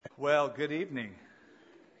Well, good evening.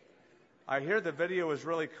 I hear the video is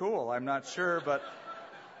really cool. I'm not sure, but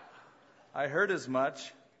I heard as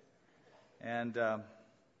much. And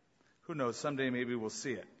who knows, someday maybe we'll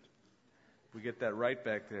see it. We get that right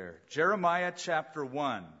back there. Jeremiah chapter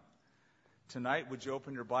 1. Tonight, would you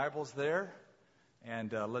open your Bibles there?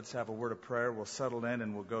 And let's have a word of prayer. We'll settle in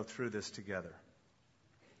and we'll go through this together.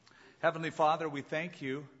 Heavenly Father, we thank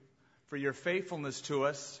you for your faithfulness to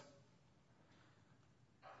us.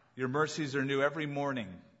 Your mercies are new every morning.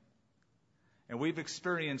 And we've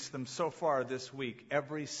experienced them so far this week.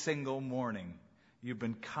 Every single morning, you've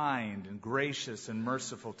been kind and gracious and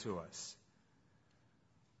merciful to us.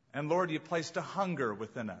 And Lord, you placed a hunger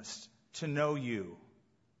within us to know you.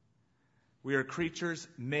 We are creatures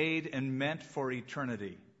made and meant for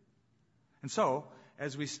eternity. And so,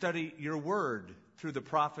 as we study your word through the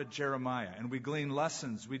prophet Jeremiah, and we glean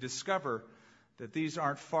lessons, we discover that these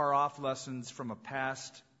aren't far off lessons from a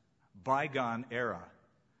past bygone era.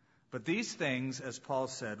 But these things, as Paul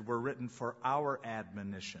said, were written for our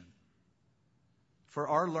admonition, for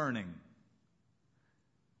our learning.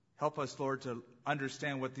 Help us, Lord, to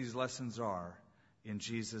understand what these lessons are. In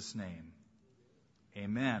Jesus' name,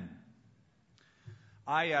 amen.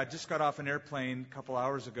 I just got off an airplane a couple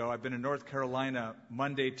hours ago. I've been in North Carolina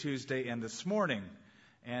Monday, Tuesday, and this morning.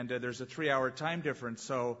 And there's a 3-hour time difference,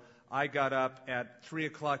 so I got up at 3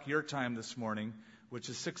 o'clock your time this morning, which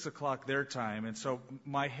is 6 o'clock their time. And so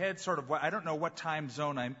my head I don't know what time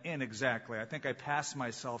zone I'm in exactly. I think I passed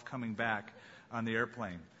myself coming back on the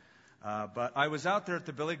airplane. But I was out there at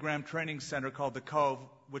the Billy Graham Training Center called The Cove,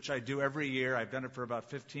 which I do every year. I've done it for about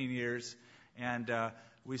 15 years. And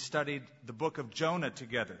we studied the book of Jonah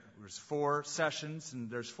together. There's 4 sessions, and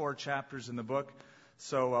there's 4 chapters in the book.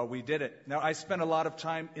 So we did it. Now, I spent a lot of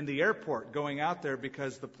time in the airport going out there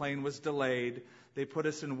because the plane was delayed. They put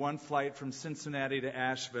us in one flight from Cincinnati to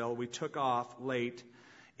Asheville. We took off late.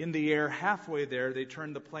 In the air, halfway there, they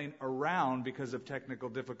turned the plane around because of technical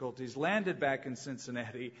difficulties, landed back in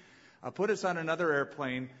Cincinnati, put us on another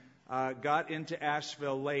airplane, got into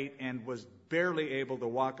Asheville late, and was barely able to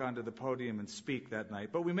walk onto the podium and speak that night.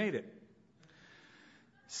 But we made it.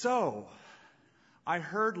 So, I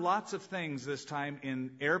heard lots of things this time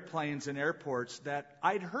in airplanes and airports that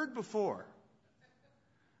I'd heard before,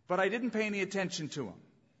 but I didn't pay any attention to them.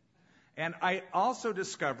 And I also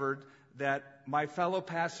discovered that my fellow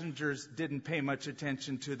passengers didn't pay much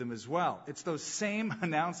attention to them as well. It's those same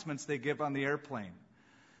announcements they give on the airplane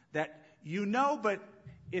that you know, but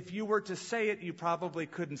if you were to say it, you probably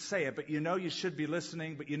couldn't say it. But you know you should be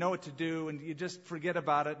listening, but you know what to do, and you just forget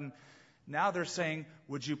about it. And now they're saying,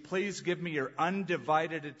 would you please give me your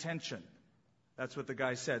undivided attention? That's what the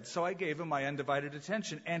guy said. So I gave him my undivided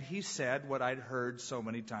attention, and he said what I'd heard so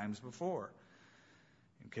many times before.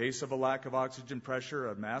 In case of a lack of oxygen pressure,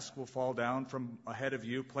 a mask will fall down from ahead of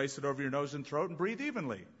you, place it over your nose and throat, and breathe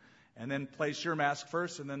evenly. And then place your mask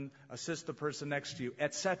first, and then assist the person next to you,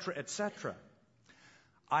 etc., etc.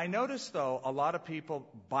 I noticed, though, a lot of people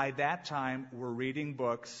by that time were reading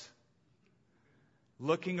books,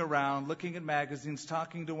 looking around, looking at magazines,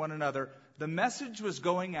 talking to one another. The message was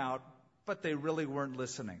going out, but they really weren't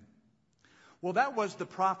listening. Well, that was the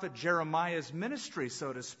prophet Jeremiah's ministry,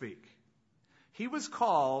 so to speak. He was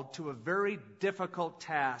called to a very difficult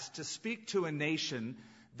task, to speak to a nation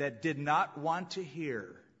that did not want to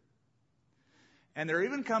hear. And there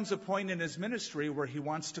even comes a point in his ministry where he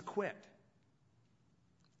wants to quit.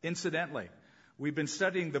 Incidentally, we've been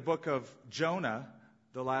studying the book of Jonah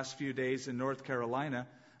the last few days in North Carolina.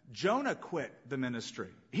 Jonah quit the ministry,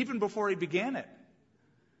 even before he began it.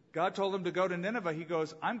 God told him to go to Nineveh. He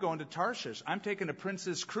goes, I'm going to Tarshish. I'm taking a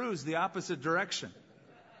princess cruise the opposite direction.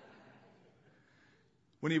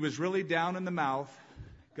 When he was really down in the mouth,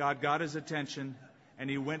 God got his attention, and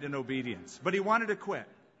he went in obedience. But he wanted to quit.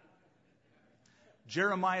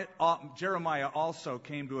 Jeremiah also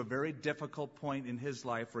came to a very difficult point in his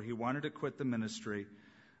life where he wanted to quit the ministry.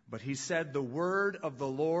 But he said, the word of the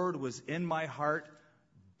Lord was in my heart,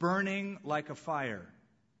 burning like a fire.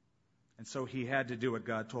 And so he had to do what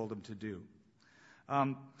God told him to do.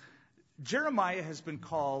 Jeremiah has been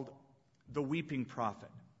called the weeping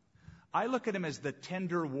prophet. I look at him as the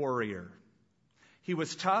tender warrior. He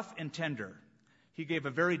was tough and tender. He gave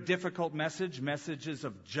a very difficult messages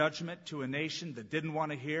of judgment to a nation that didn't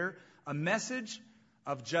want to hear, a message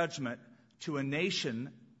of judgment to a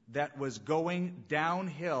nation that was going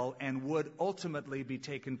downhill and would ultimately be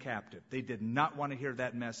taken captive. They did not want to hear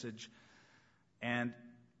that message, and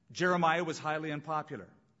Jeremiah was highly unpopular.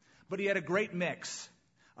 But he had a great mix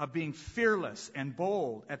of being fearless and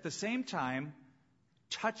bold, at the same time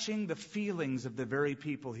touching the feelings of the very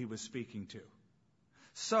people he was speaking to.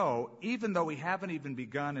 So, even though we haven't even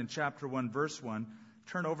begun in chapter 1, verse 1,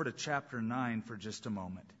 turn over to chapter 9 for just a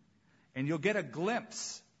moment. And you'll get a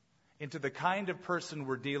glimpse into the kind of person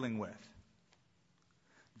we're dealing with.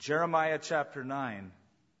 Jeremiah chapter 9.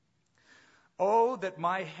 Oh, that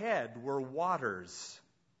my head were waters,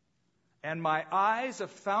 and my eyes a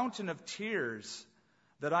fountain of tears,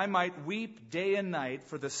 that I might weep day and night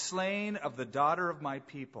for the slain of the daughter of my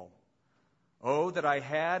people. Oh, that I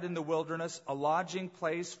had in the wilderness a lodging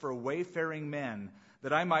place for wayfaring men,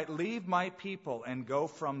 that I might leave my people and go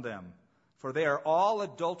from them. For they are all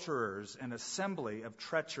adulterers, an assembly of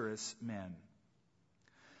treacherous men.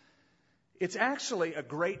 It's actually a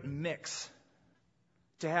great mix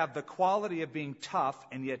to have the quality of being tough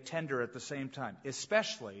and yet tender at the same time,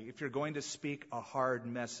 especially if you're going to speak a hard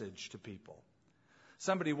message to people.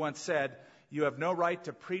 Somebody once said, you have no right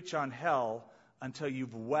to preach on hell until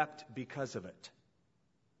you've wept because of it.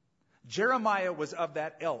 Jeremiah was of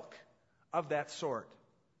that ilk, of that sort.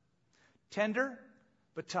 Tender,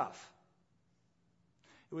 but tough.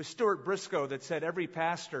 It was Stuart Briscoe that said every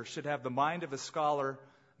pastor should have the mind of a scholar,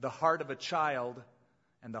 the heart of a child,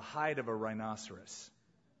 and the hide of a rhinoceros.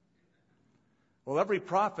 Well, every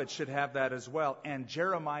prophet should have that as well, and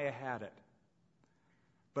Jeremiah had it.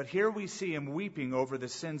 But here we see him weeping over the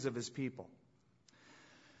sins of his people.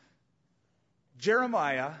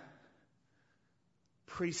 Jeremiah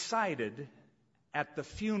presided at the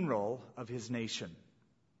funeral of his nation.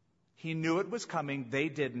 He knew it was coming. They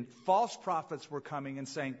didn't. False prophets were coming and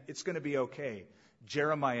saying, it's going to be okay.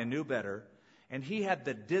 Jeremiah knew better. And he had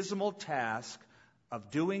the dismal task of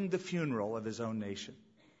doing the funeral of his own nation.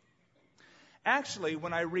 Actually,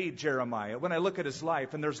 when I read Jeremiah, when I look at his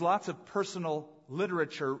life, and there's lots of personal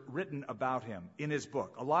literature written about him in his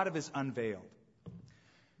book, a lot of is unveiled.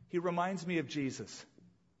 He reminds me of Jesus.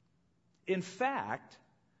 In fact,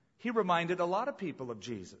 he reminded a lot of people of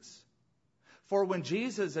Jesus. For when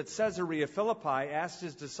Jesus at Caesarea Philippi asked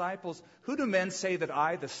his disciples, who do men say that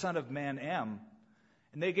I, the Son of Man, am?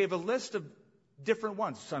 And they gave a list of different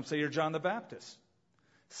ones. Some say you're John the Baptist.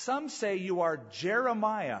 Some say you are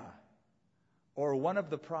Jeremiah or one of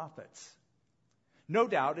the prophets. No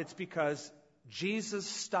doubt it's because Jesus'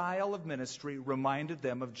 style of ministry reminded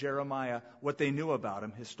them of Jeremiah, what they knew about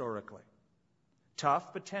him historically.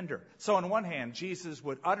 Tough but tender. So on one hand, Jesus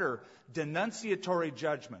would utter denunciatory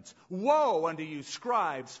judgments. Woe unto you,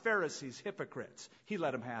 scribes, Pharisees, hypocrites. He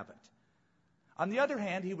let them have it. On the other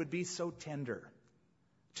hand, he would be so tender.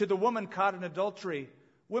 To the woman caught in adultery,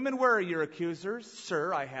 women, where are your accusers?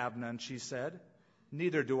 Sir, I have none, she said.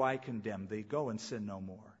 Neither do I condemn thee. Go and sin no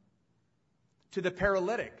more. To the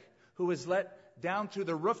paralytic who was let down through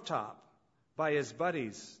the rooftop by his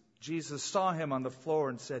buddies, Jesus saw him on the floor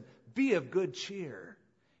and said, be of good cheer.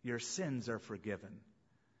 Your sins are forgiven.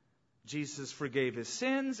 Jesus forgave his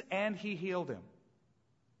sins and he healed him.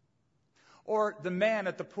 Or the man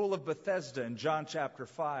at the pool of Bethesda in John chapter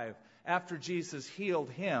 5, after Jesus healed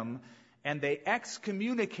him and they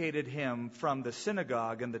excommunicated him from the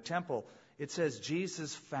synagogue and the temple, it says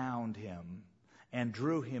Jesus found him and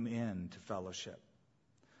drew him into fellowship.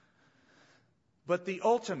 But the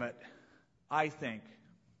ultimate, I think,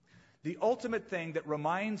 the ultimate thing that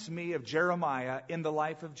reminds me of Jeremiah in the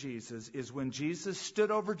life of Jesus is when Jesus stood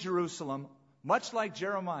over Jerusalem, much like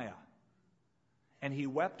Jeremiah, and he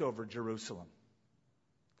wept over Jerusalem.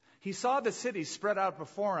 He saw the city spread out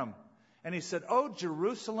before him, and he said, oh,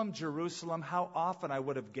 Jerusalem, Jerusalem, how often I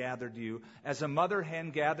would have gathered you as a mother hen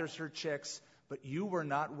gathers her chicks, but you were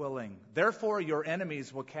not willing. Therefore, your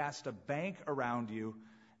enemies will cast a bank around you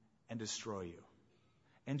and destroy you.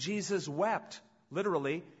 And Jesus wept,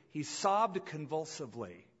 literally. He sobbed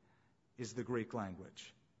convulsively, is the Greek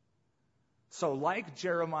language. So like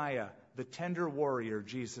Jeremiah, the tender warrior,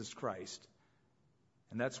 Jesus Christ.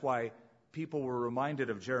 And that's why people were reminded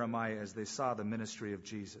of Jeremiah as they saw the ministry of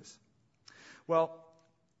Jesus. Well,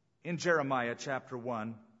 in Jeremiah chapter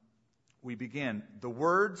 1, we begin. The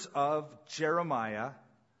words of Jeremiah,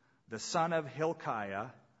 the son of Hilkiah,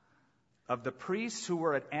 of the priests who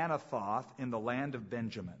were at Anathoth in the land of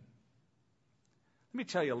Benjamin. Let me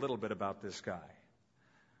tell you a little bit about this guy.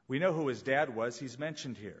 We know who his dad was. He's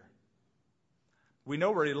mentioned here. We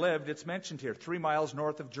know where he lived. It's mentioned here. 3 miles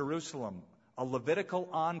north of Jerusalem, a Levitical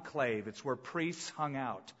enclave. It's where priests hung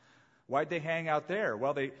out. Why'd they hang out there?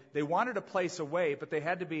 Well, they wanted a place away, but they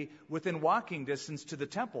had to be within walking distance to the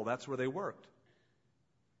temple. That's where they worked.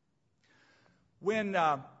 When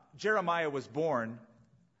Jeremiah was born,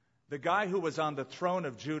 the guy who was on the throne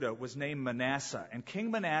of Judah was named Manasseh. And King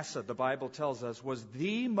Manasseh, the Bible tells us, was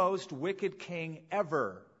the most wicked king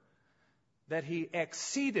ever that he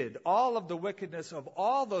exceeded all of the wickedness of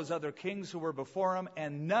all those other kings who were before him,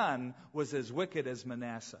 and none was as wicked as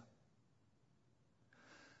Manasseh.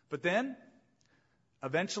 But then,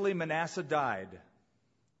 eventually Manasseh died,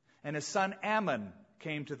 and his son Ammon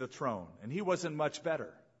came to the throne, and he wasn't much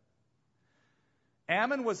better.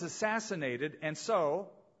 Ammon was assassinated, and so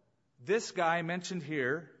this guy mentioned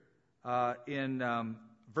here in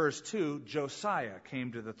verse 2, Josiah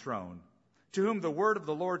came to the throne, to whom the word of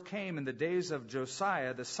the Lord came in the days of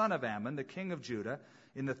Josiah, the son of Ammon, the king of Judah,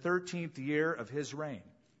 in the 13th year of his reign.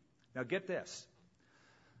 Now get this.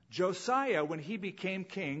 Josiah, when he became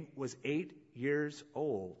king, was 8 years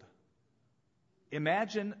old.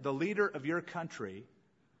 Imagine the leader of your country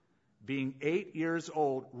being 8 years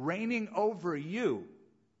old, reigning over you.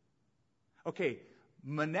 Okay,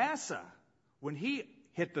 Manasseh, when he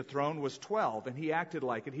hit the throne, was 12, and he acted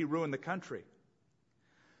like it. He ruined the country.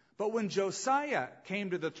 But when Josiah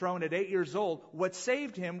came to the throne at 8 years old, what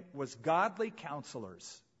saved him was godly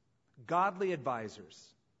counselors, godly advisors.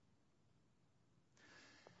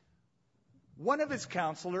 One of his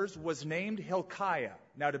counselors was named Hilkiah.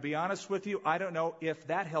 Now, to be honest with you, I don't know if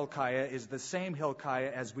that Hilkiah is the same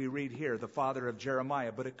Hilkiah as we read here, the father of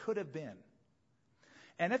Jeremiah, but it could have been.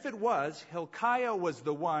 And if it was, Hilkiah was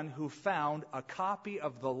the one who found a copy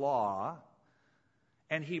of the law,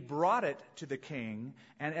 and he brought it to the king,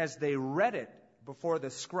 and as they read it before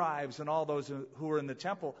the scribes and all those who were in the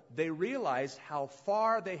temple, they realized how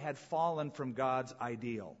far they had fallen from God's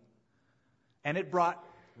ideal. And it brought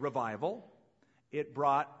revival. It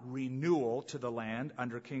brought renewal to the land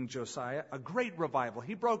under King Josiah, a great revival.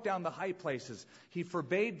 He broke down the high places. He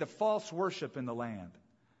forbade the false worship in the land.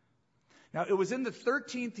 Now, it was in the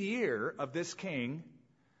 13th year of this king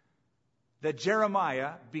that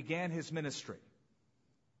Jeremiah began his ministry,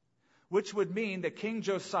 which would mean that King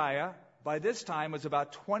Josiah, by this time, was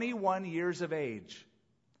about 21 years of age.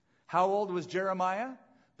 How old was Jeremiah?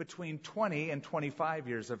 Between 20 and 25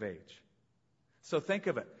 years of age. So think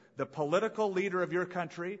of it. The political leader of your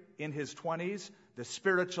country in his 20s, the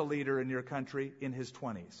spiritual leader in your country in his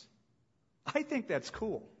 20s. I think that's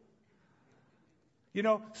cool. You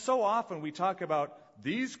know, so often we talk about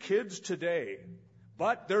these kids today,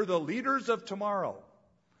 but they're the leaders of tomorrow.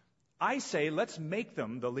 I say, let's make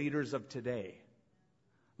them the leaders of today.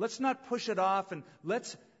 Let's not push it off, and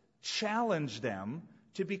let's challenge them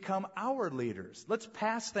to become our leaders. Let's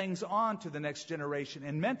pass things on to the next generation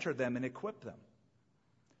and mentor them and equip them.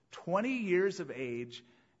 20 years of age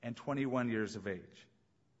and 21 years of age.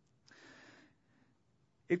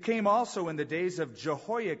 It came also in the days of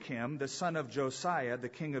Jehoiakim, the son of Josiah, the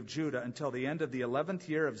king of Judah, until the end of the 11th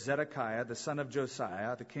year of Zedekiah, the son of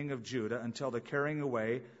Josiah, the king of Judah, until the carrying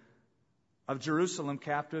away of Jerusalem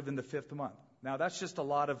captive in the 5th month. Now, that's just a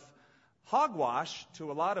lot of hogwash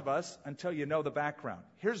to a lot of us until you know the background.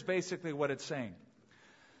 Here's basically what it's saying.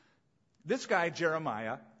 This guy,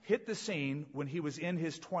 Jeremiah, hit the scene when he was in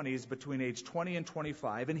his 20s, between age 20 and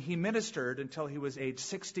 25, and he ministered until he was age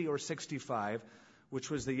 60 or 65, which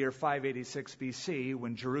was the year 586 BC,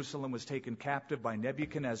 when Jerusalem was taken captive by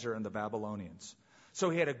Nebuchadnezzar and the Babylonians. So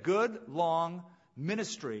he had a good, long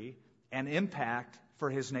ministry and impact for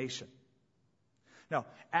his nation. Now,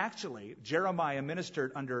 actually, Jeremiah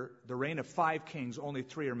ministered under the reign of 5 kings. Only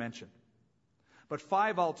 3 are mentioned. But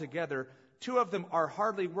 5 altogether. 2 of them are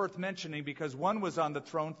hardly worth mentioning because one was on the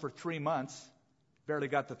throne for 3 months, barely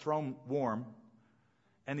got the throne warm,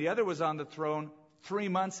 and the other was on the throne 3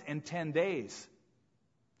 months and 10 days.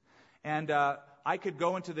 And I could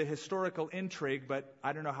go into the historical intrigue, but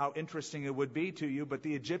I don't know how interesting it would be to you, but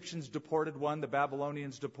the Egyptians deported 1, the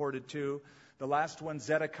Babylonians deported 2. The last one,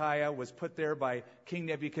 Zedekiah, was put there by King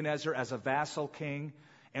Nebuchadnezzar as a vassal king.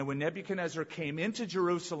 And when Nebuchadnezzar came into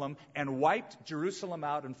Jerusalem and wiped Jerusalem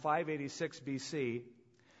out in 586 BC,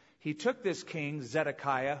 he took this king,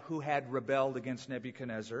 Zedekiah, who had rebelled against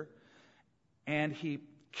Nebuchadnezzar, and he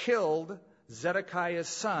killed Zedekiah's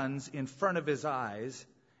sons in front of his eyes,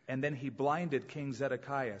 and then he blinded King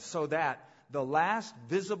Zedekiah so that the last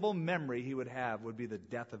visible memory he would have would be the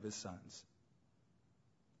death of his sons.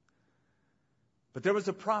 But there was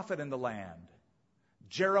a prophet in the land,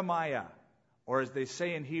 Jeremiah, or as they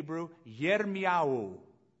say in Hebrew, Yirmiyahu.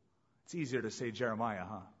 It's easier to say Jeremiah,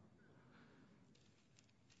 huh?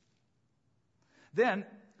 Then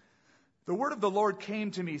the word of the Lord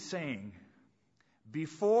came to me, saying,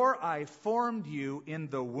 before I formed you in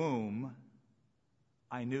the womb,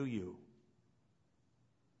 I knew you.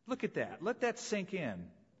 Look at that. Let that sink in.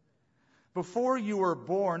 Before you were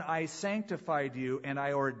born, I sanctified you, and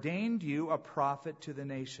I ordained you a prophet to the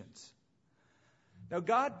nations. Now,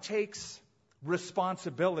 God takes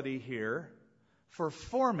responsibility here for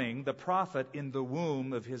forming the prophet in the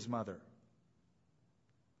womb of his mother.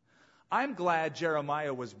 I'm glad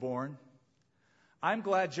Jeremiah was born. I'm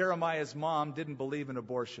glad Jeremiah's mom didn't believe in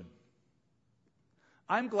abortion.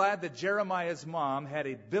 I'm glad that Jeremiah's mom had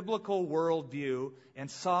a biblical worldview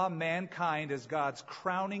and saw mankind as God's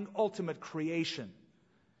crowning ultimate creation,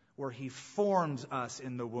 where he forms us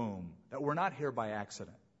in the womb, that we're not here by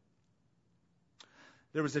accident.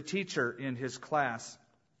 There was a teacher in his class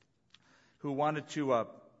who wanted to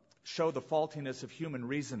show the faultiness of human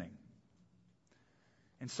reasoning.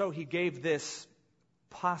 And so he gave this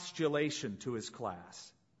postulation to his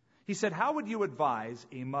class. He said, how would you advise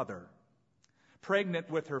a mother pregnant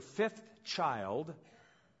with her 5th child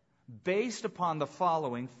based upon the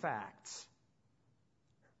following facts?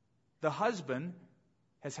 The husband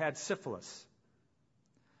has had syphilis.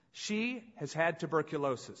 She has had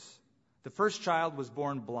tuberculosis. The 1st child was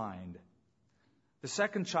born blind. The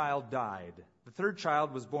 2nd child died. The 3rd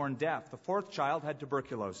child was born deaf. The 4th child had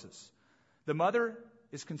tuberculosis. The mother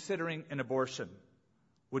is considering an abortion.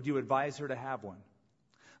 Would you advise her to have one?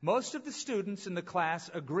 Most of the students in the class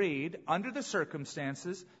agreed, under the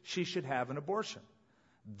circumstances, she should have an abortion.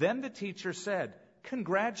 Then the teacher said,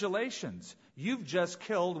 congratulations, you've just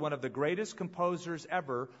killed one of the greatest composers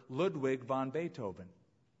ever, Ludwig van Beethoven.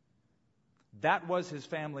 That was his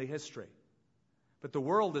family history. But the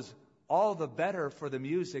world is all the better for the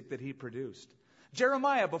music that he produced.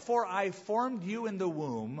 Jeremiah, before I formed you in the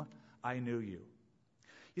womb, I knew you.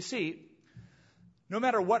 You see, no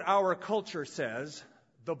matter what our culture says,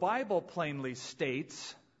 the Bible plainly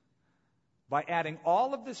states, by adding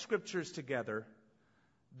all of the scriptures together,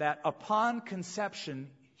 that upon conception,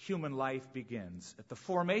 human life begins. At the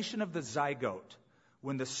formation of the zygote,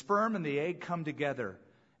 when the sperm and the egg come together,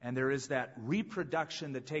 and there is that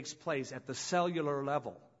reproduction that takes place at the cellular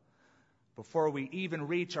level, before we even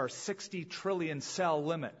reach our 60 trillion cell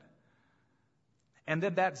limit. And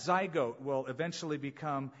then that zygote will eventually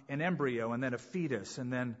become an embryo, and then a fetus,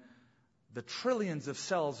 and then the trillions of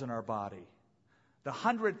cells in our body, the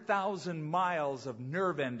 100,000 miles of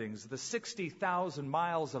nerve endings, the 60,000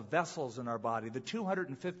 miles of vessels in our body, the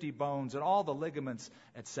 250 bones, and all the ligaments,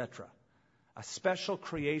 etc. A special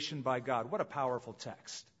creation by God. What a powerful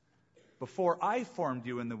text. Before I formed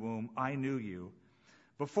you in the womb, I knew you.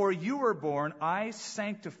 Before you were born, I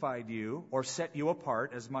sanctified you, or set you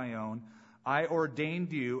apart as my own. I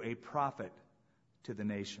ordained you a prophet to the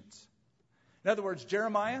nations. In other words,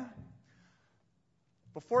 Jeremiah,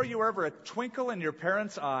 before you were ever a twinkle in your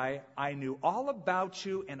parents' eye, I knew all about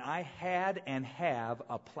you, and I had and have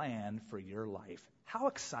a plan for your life. How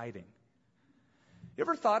exciting. You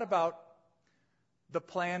ever thought about the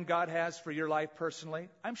plan God has for your life personally?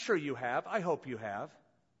 I'm sure you have. I hope you have.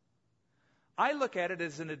 I look at it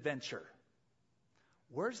as an adventure.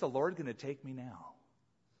 Where's the Lord going to take me now?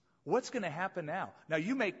 What's going to happen now? Now,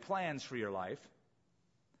 you make plans for your life,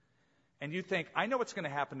 and you think, I know what's going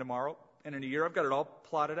to happen tomorrow, and in a year I've got it all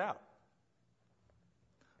plotted out.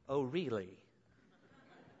 Oh, really?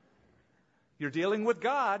 You're dealing with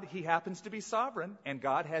God. He happens to be sovereign, and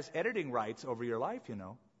God has editing rights over your life, you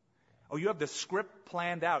know. Oh, you have the script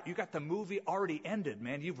planned out. You got the movie already ended,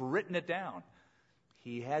 man. You've written it down.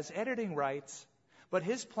 He has editing rights. But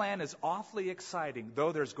his plan is awfully exciting,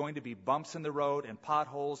 though there's going to be bumps in the road and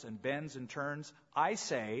potholes and bends and turns. I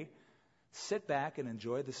say, sit back and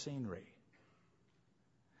enjoy the scenery.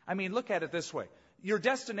 I mean, look at it this way. Your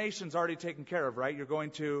destination's already taken care of, right? You're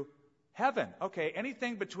going to heaven. Okay,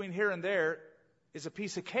 anything between here and there is a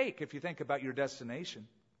piece of cake if you think about your destination.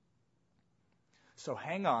 So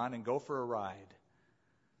hang on and go for a ride.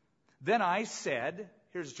 Then I said,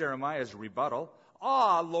 here's Jeremiah's rebuttal,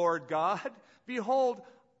 Ah, Lord God, behold,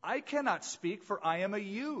 I cannot speak, for I am a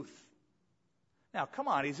youth. Now, come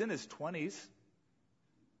on, he's in his 20s.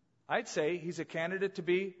 I'd say he's a candidate to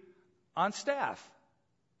be on staff.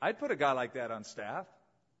 I'd put a guy like that on staff.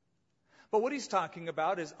 But what he's talking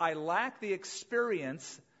about is, I lack the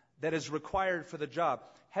experience that is required for the job.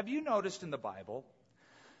 Have you noticed in the Bible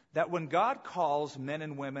that when God calls men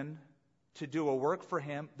and women to do a work for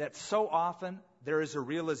him, that so often there is a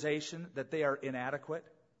realization that they are inadequate?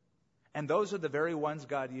 And those are the very ones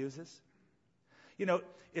God uses. You know,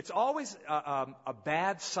 it's always a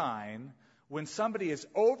bad sign when somebody is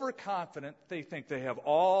overconfident, they think they have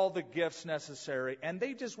all the gifts necessary, and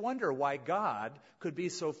they just wonder why God could be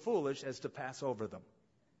so foolish as to pass over them.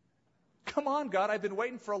 Come on, God, I've been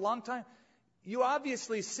waiting for a long time. You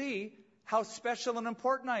obviously see how special and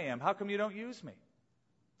important I am. How come you don't use me?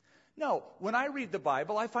 No, when I read the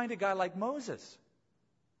Bible, I find a guy like Moses,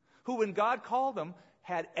 who, when God called him,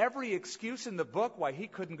 had every excuse in the book why he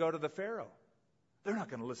couldn't go to the Pharaoh. They're not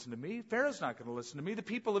going to listen to me. Pharaoh's not going to listen to me. The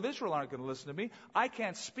people of Israel aren't going to listen to me. I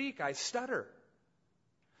can't speak. I stutter.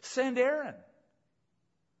 Send Aaron.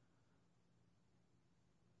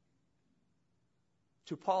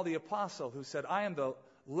 To Paul the Apostle, who said, I am the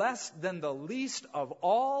less than the least of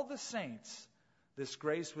all the saints. This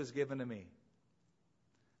grace was given to me.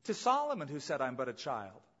 To Solomon, who said, I'm but a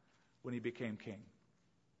child, when he became king.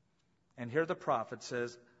 And here the prophet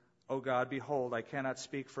says, O God, behold, I cannot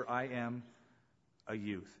speak, for I am a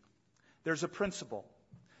youth. There's a principle.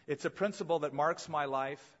 It's a principle that marks my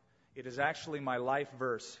life. It is actually my life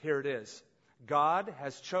verse. Here it is. God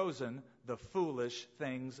has chosen the foolish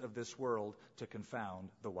things of this world to confound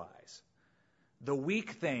the wise. The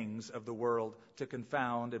weak things of the world to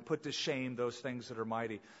confound and put to shame those things that are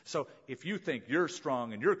mighty. So if you think you're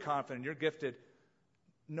strong and you're confident and you're gifted,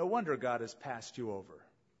 no wonder God has passed you over.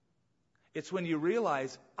 It's when you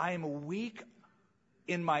realize I am weak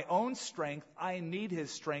in my own strength, I need His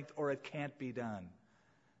strength, or it can't be done,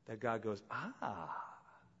 that God goes,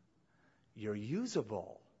 you're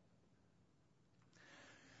usable.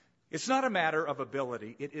 It's not a matter of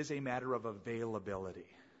ability. It is a matter of availability.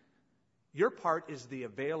 Your part is the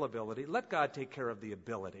availability. Let God take care of the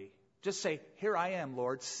ability. Just say, here I am,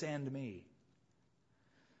 Lord, send me.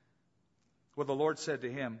 Well, the Lord said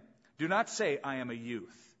to him, do not say, I am a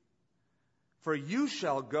youth. For you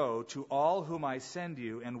shall go to all whom I send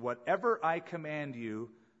you, and whatever I command you,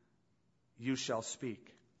 you shall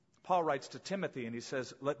speak. Paul writes to Timothy, and he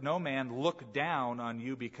says, let no man look down on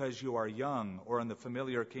you because you are young, or in the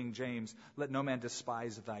familiar King James, let no man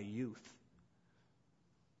despise thy youth.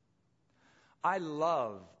 I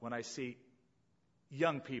love when I see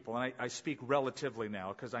young people, and I speak relatively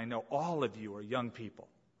now because I know all of you are young people,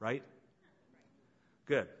 right?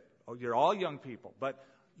 Good. Oh, you're all young people, but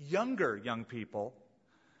younger young people,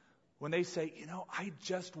 when they say, I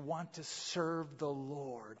just want to serve the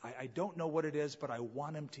Lord. I don't know what it is, but I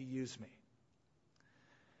want Him to use me.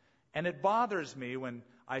 And it bothers me when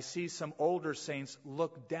I see some older saints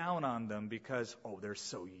look down on them because, they're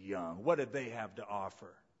so young. What do they have to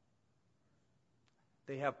offer?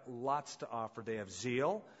 They have lots to offer. They have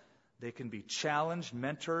zeal. They can be challenged,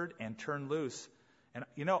 mentored, and turned loose. And,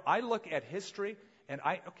 I look at history, and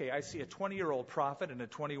I see a 20-year-old prophet and a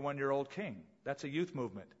 21-year-old king. That's a youth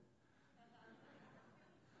movement.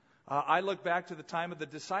 I look back to the time of the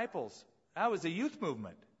disciples. That was a youth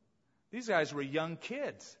movement. These guys were young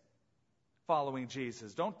kids following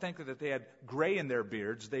Jesus. Don't think that they had gray in their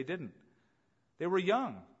beards. They didn't. They were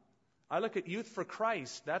young. I look at Youth for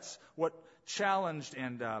Christ. That's what challenged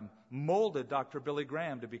and molded Dr. Billy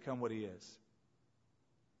Graham to become what he is.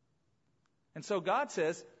 And so God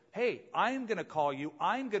says, hey, I'm going to call you.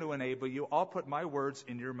 I'm going to enable you. I'll put my words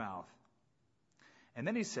in your mouth. And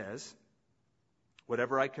then He says,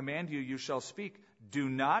 whatever I command you, you shall speak. Do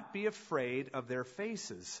not be afraid of their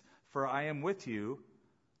faces, for I am with you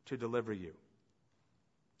to deliver you.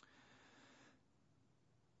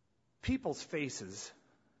 People's faces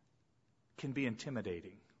can be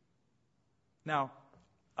intimidating. Now,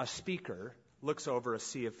 a speaker looks over a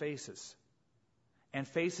sea of faces, and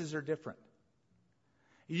faces are different.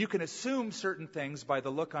 You can assume certain things by the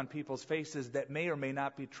look on people's faces that may or may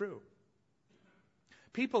not be true.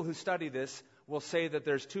 People who study this will say that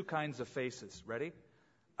there's two kinds of faces. Ready?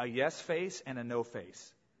 A yes face and a no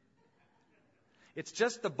face. It's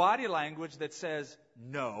just the body language that says,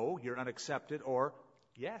 no, you're unaccepted, or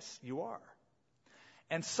yes, you are.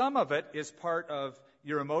 And some of it is part of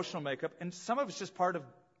your emotional makeup, and some of it's just part of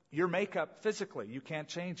your makeup physically. You can't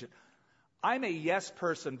change it. I'm a yes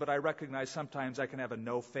person, but I recognize sometimes I can have a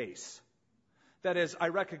no face. That is, I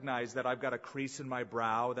recognize that I've got a crease in my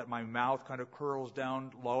brow, that my mouth kind of curls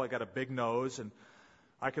down low, I got a big nose, and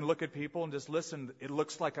I can look at people and just listen. It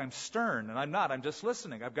looks like I'm stern, and I'm not. I'm just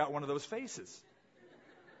listening. I've got one of those faces.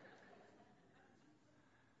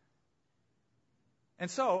 And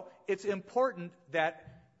so, it's important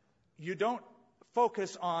that you don't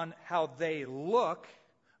focus on how they look,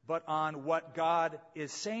 but on what God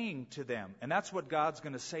is saying to them. And that's what God's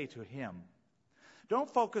going to say to him.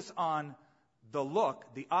 Don't focus on the look,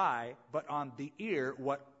 the eye, but on the ear,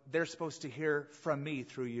 what they're supposed to hear from me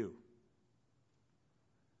through you.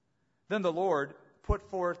 Then the Lord put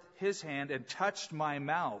forth His hand and touched my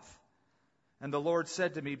mouth. And the Lord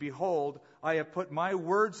said to me, behold, I have put my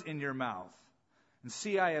words in your mouth. And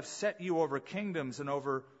see, I have set you over kingdoms and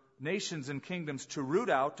over nations and kingdoms, to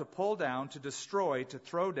root out, to pull down, to destroy, to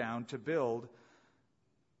throw down, to build,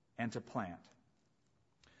 and to plant.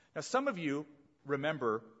 Now, some of you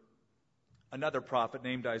remember another prophet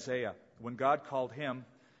named Isaiah. When God called him,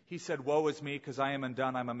 he said, woe is me, because I am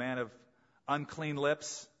undone. I'm a man of unclean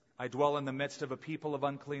lips. I dwell in the midst of a people of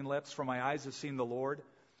unclean lips, for my eyes have seen the Lord.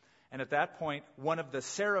 And at that point, one of the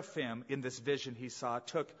seraphim in this vision he saw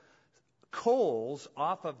took coals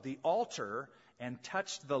off of the altar and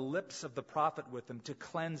touched the lips of the prophet with them to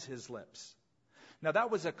cleanse his lips. Now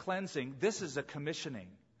that was a cleansing. This is a commissioning.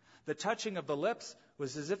 The touching of the lips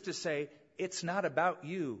was as if to say, it's not about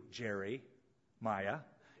you, Maya.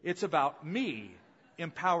 It's about me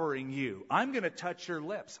empowering you. I'm going to touch your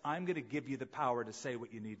lips. I'm going to give you the power to say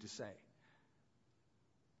what you need to say.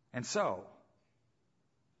 And so,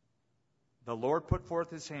 the Lord put forth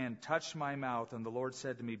his hand, touched my mouth, and the Lord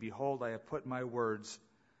said to me, behold, I have put my words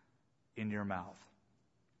in your mouth.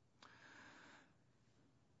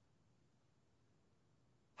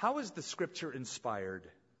 How is the Scripture inspired?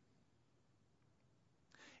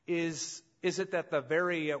 Is it that the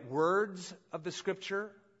very words of the Scripture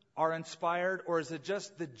are inspired, or is it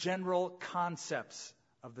just the general concepts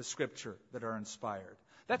of the Scripture that are inspired?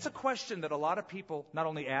 That's a question that a lot of people not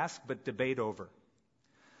only ask, but debate over.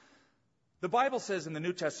 The Bible says in the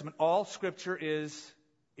New Testament, all Scripture is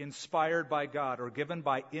inspired by God, or given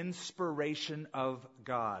by inspiration of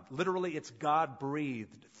God. Literally, it's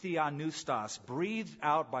God-breathed, theopneustos, breathed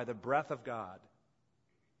out by the breath of God.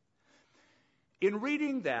 In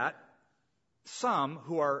reading that, some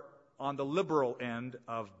who are on the liberal end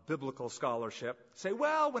of biblical scholarship say,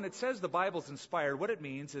 well, when it says the Bible's inspired, what it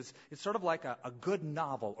means is it's sort of like a good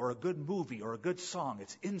novel or a good movie or a good song.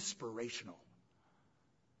 It's inspirational.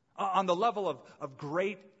 On the level of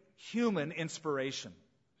great human inspiration.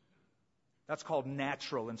 That's called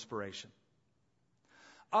natural inspiration.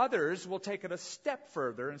 Others will take it a step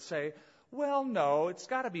further and say, well, no, it's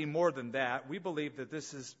got to be more than that. We believe that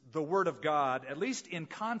this is the Word of God, at least in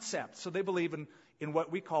concept. So they believe in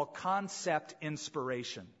what we call concept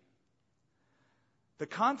inspiration. The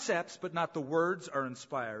concepts, but not the words, are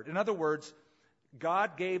inspired. In other words,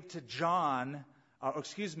 God gave to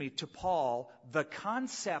Paul, the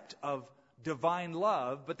concept of divine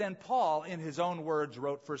love, but then Paul, in his own words,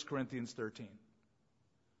 wrote 1 Corinthians 13.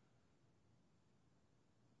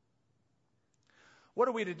 What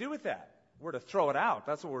are we to do with that? We're to throw it out.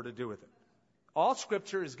 That's what we're to do with it. All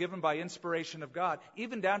Scripture is given by inspiration of God,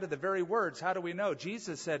 even down to the very words. How do we know?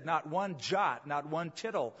 Jesus said, not one jot, not one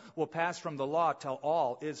tittle will pass from the law till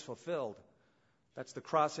all is fulfilled. That's the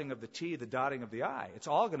crossing of the T, the dotting of the I. It's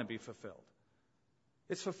all going to be fulfilled.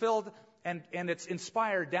 It's fulfilled and it's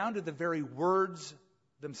inspired down to the very words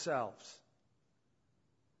themselves.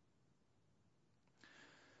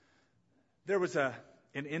 There was an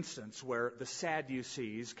instance where the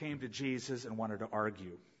Sadducees came to Jesus and wanted to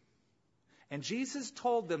argue. And Jesus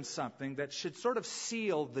told them something that should sort of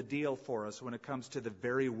seal the deal for us when it comes to the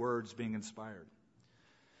very words being inspired.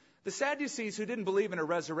 The Sadducees, who didn't believe in a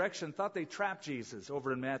resurrection, thought they trapped Jesus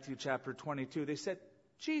over in Matthew chapter 22. They said,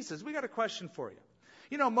 Jesus, we got a question for you.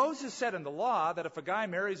 You know, Moses said in the law that if a guy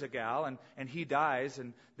marries a gal and he dies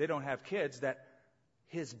and they don't have kids, that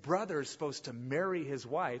his brother is supposed to marry his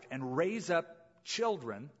wife and raise up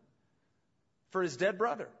children for his dead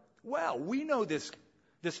brother. Well, we know this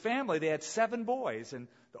family. They had 7 boys, and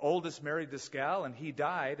the oldest married this gal and he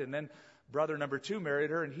died, and then brother number 2 married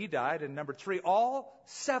her and he died, and number 3, all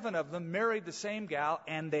 7 of them married the same gal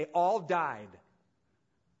and they all died.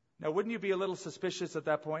 Now, wouldn't you be a little suspicious at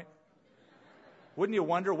that point? Wouldn't you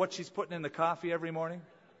wonder what she's putting in the coffee every morning?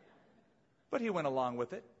 But he went along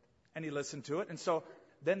with it, and he listened to it. And so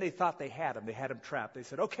then they thought they had him. They had him trapped. They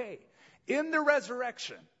said, okay, in the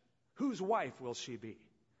resurrection, whose wife will she be?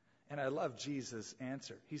 And I love Jesus'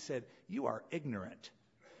 answer. He said, you are ignorant,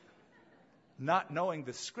 not knowing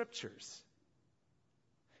the Scriptures.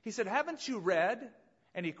 He said, haven't you read?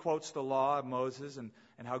 And he quotes the law of Moses and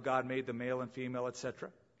how God made the male and female, etc.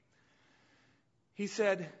 He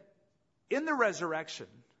said, in the resurrection,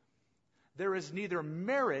 there is neither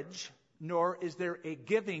marriage nor is there a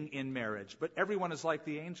giving in marriage, but everyone is like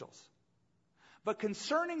the angels. But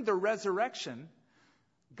concerning the resurrection,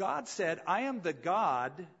 God said, I am the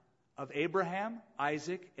God of Abraham,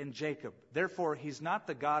 Isaac, and Jacob. Therefore, he's not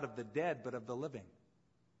the God of the dead, but of the living.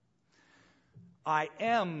 I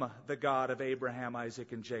am the God of Abraham,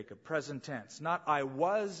 Isaac, and Jacob. Present tense. Not I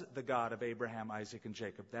was the God of Abraham, Isaac, and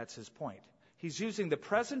Jacob. That's his point. He's using the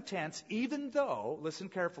present tense, even though, listen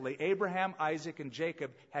carefully, Abraham, Isaac, and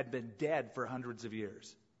Jacob had been dead for hundreds of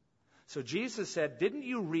years. So Jesus said, didn't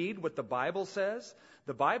you read what the Bible says?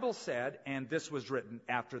 The Bible said, and this was written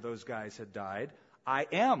after those guys had died, I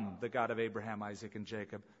am the God of Abraham, Isaac, and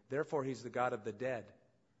Jacob. Therefore, he's the God of the dead,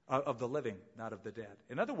 of the living, not of the dead.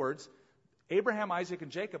 In other words, Abraham, Isaac,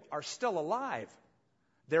 and Jacob are still alive.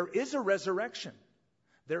 There is a resurrection.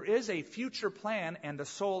 There is a future plan, and the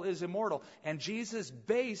soul is immortal. And Jesus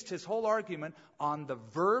based his whole argument on the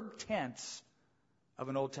verb tense of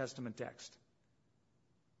an Old Testament text.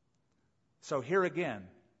 So here again,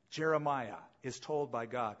 Jeremiah is told by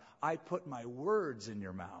God, I put my words in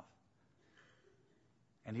your mouth.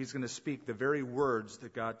 And he's going to speak the very words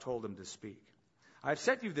that God told him to speak. I've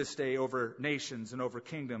set you this day over nations and over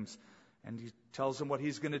kingdoms. And he tells them what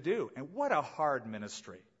he's going to do. And what a hard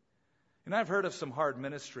ministry. And I've heard of some hard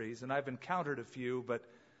ministries, and I've encountered a few, but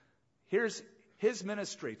here's his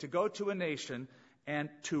ministry, to go to a nation and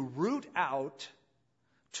to root out,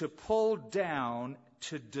 to pull down,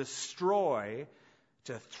 to destroy,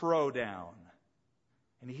 to throw down.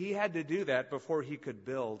 And he had to do that before he could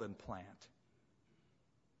build and plant.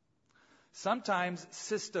 Sometimes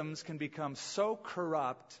systems can become so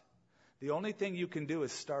corrupt, the only thing you can do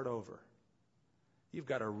is start over. You've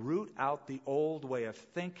got to root out the old way of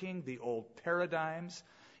thinking, the old paradigms.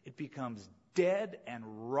 It becomes dead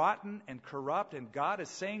and rotten and corrupt, and God is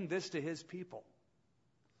saying this to his people.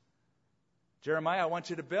 Jeremiah, I want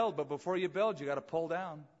you to build, but before you build, you got to pull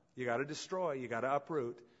down. You got to destroy. You got to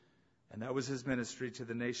uproot. And that was his ministry to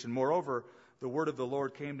the nation. Moreover, the word of the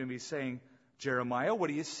Lord came to me saying, Jeremiah, what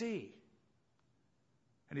do you see?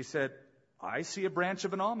 And he said, I see a branch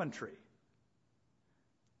of an almond tree.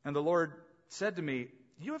 And the Lord said to me,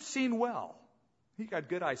 you have seen well. You got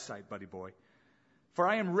good eyesight, buddy boy. For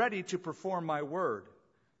I am ready to perform my word.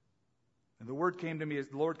 And the Lord came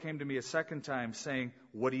to me a second time saying,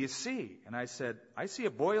 what do you see? And I said, I see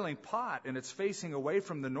a boiling pot, and it's facing away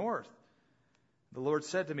from the north. The Lord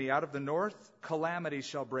said to me, out of the north calamity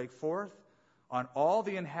shall break forth on all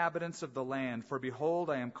the inhabitants of the land. For behold,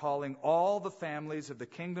 I am calling all the families of the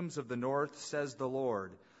kingdoms of the north, says the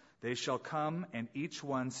Lord. They shall come, and each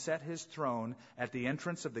one set his throne at the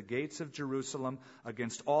entrance of the gates of Jerusalem,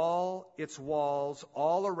 against all its walls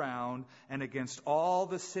all around, and against all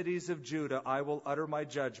the cities of Judah I will utter my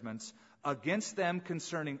judgments, against them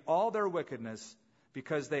concerning all their wickedness,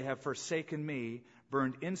 because they have forsaken me,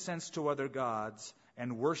 burned incense to other gods,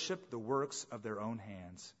 and worshipped the works of their own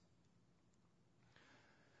hands.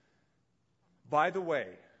 By the way,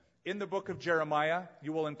 in the book of Jeremiah,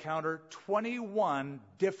 you will encounter 21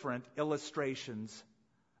 different illustrations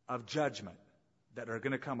of judgment that are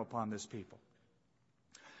going to come upon this people.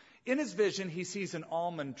 In his vision, he sees an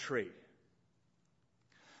almond tree.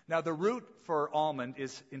 Now, the root for almond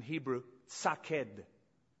is, in Hebrew, saked.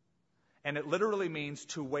 And it literally means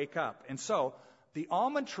to wake up. And so, the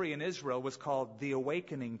almond tree in Israel was called the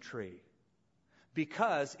awakening tree,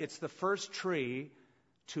 because it's the first tree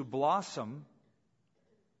to blossom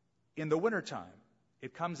in the wintertime.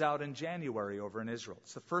 It comes out in January over in Israel.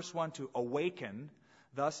 It's the first one to awaken.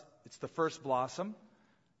 Thus, it's the first blossom,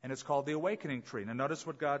 and it's called the awakening tree. Now, notice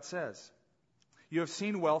what God says. You have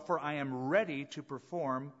seen well, for I am ready to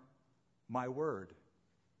perform my word.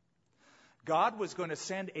 God was going to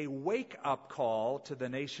send a wake-up call to the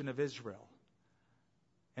nation of Israel.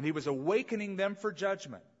 And he was awakening them for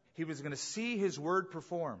judgment. He was going to see his word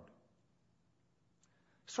performed.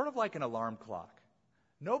 Sort of like an alarm clock.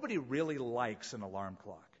 Nobody really likes an alarm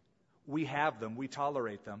clock. We have them, we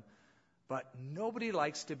tolerate them, but nobody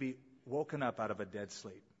likes to be woken up out of a dead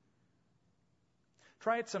sleep.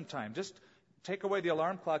 Try it sometime. Just take away the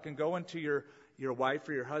alarm clock and go into your wife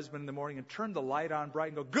or your husband in the morning and turn the light on bright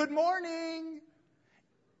and go, good morning!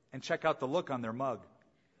 And check out the look on their mug.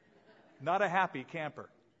 Not a happy camper.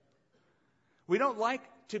 We don't like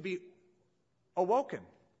to be awoken.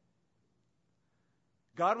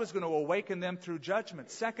 God was going to awaken them through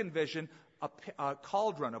judgment. Second vision, a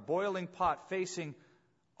cauldron, a boiling pot facing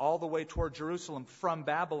all the way toward Jerusalem from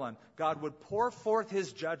Babylon. God would pour forth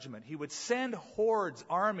his judgment. He would send hordes,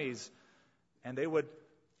 armies, and they would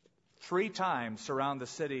 3 times surround the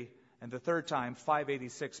city, and the third time,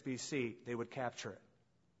 586 BC, they would capture it.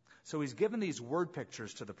 So he's given these word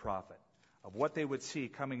pictures to the prophet of what they would see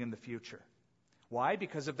coming in the future. Why?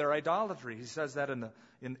 Because of their idolatry. He says that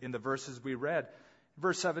in the verses we read.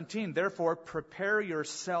 Verse 17, therefore prepare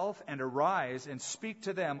yourself and arise and speak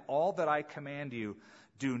to them all that I command you.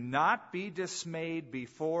 Do not be dismayed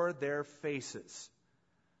before their faces.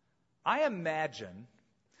 I imagine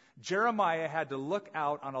Jeremiah had to look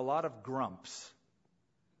out on a lot of grumps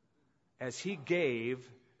as he gave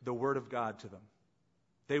the word of God to them.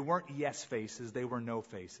 They weren't yes faces, they were no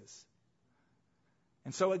faces.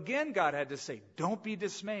 And so again, God had to say, don't be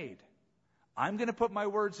dismayed. I'm going to put my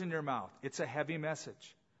words in your mouth. It's a heavy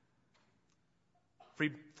message.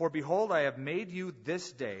 For behold, I have made you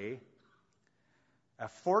this day a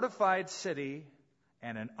fortified city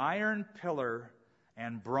and an iron pillar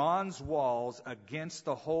and bronze walls against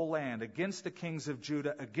the whole land, against the kings of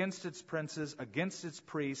Judah, against its princes, against its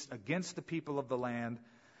priests, against the people of the land.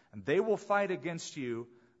 And they will fight against you,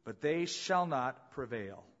 but they shall not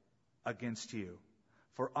prevail against you.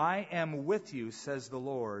 For I am with you, says the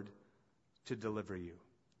Lord, to deliver you.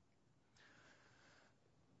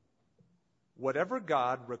 Whatever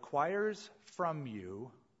God requires from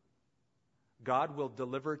you, God will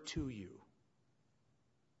deliver to you.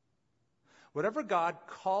 Whatever God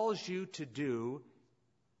calls you to do,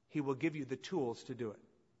 He will give you the tools to do it.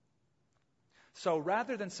 So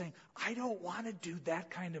rather than saying, I don't want to do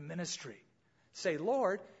that kind of ministry, say,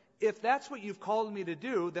 Lord, if that's what you've called me to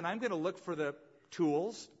do, then I'm going to look for the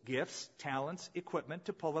tools, gifts, talents, equipment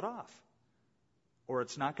to pull it off. Or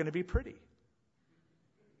it's not going to be pretty.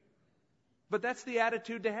 But that's the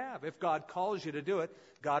attitude to have. If God calls you to do it,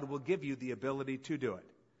 God will give you the ability to do it.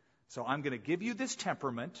 So I'm going to give you this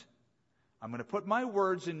temperament. I'm going to put my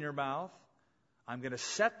words in your mouth. I'm going to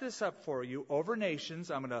set this up for you over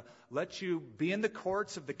nations. I'm going to let you be in the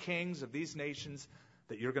courts of the kings of these nations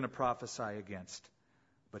that you're going to prophesy against.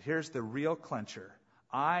 But here's the real clincher.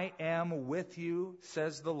 I am with you,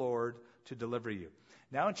 says the Lord, to deliver you.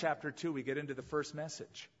 Now in chapter 2, we get into the first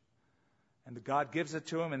message. And God gives it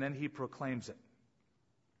to him, and then he proclaims it.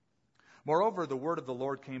 Moreover, the word of the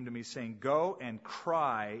Lord came to me, saying, Go and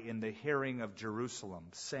cry in the hearing of Jerusalem,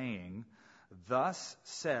 saying, Thus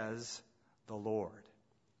says the Lord.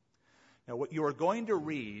 Now, what you are going to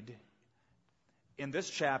read in this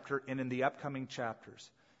chapter and in the upcoming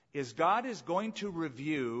chapters is God is going to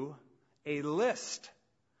review a list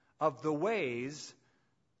of the ways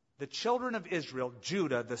the children of Israel,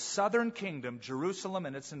 Judah, the southern kingdom, Jerusalem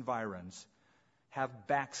and its environs, have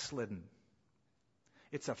backslidden.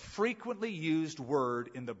 It's a frequently used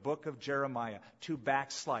word in the book of Jeremiah, to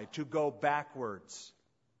backslide, to go backwards.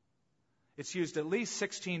 It's used at least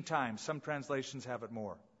 16 times. Some translations have it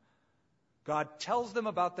more. God tells them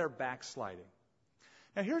about their backsliding.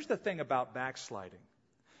 Now, here's the thing about backsliding.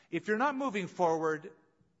 If you're not moving forward,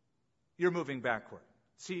 you're moving backward.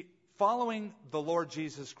 See, following the Lord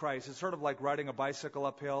Jesus Christ is sort of like riding a bicycle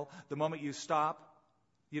uphill. The moment you stop,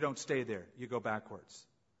 you don't stay there. You go backwards.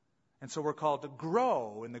 And so we're called to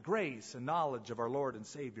grow in the grace and knowledge of our Lord and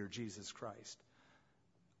Savior, Jesus Christ.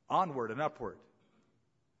 Onward and upward.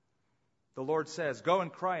 The Lord says, Go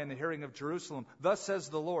and cry in the hearing of Jerusalem. Thus says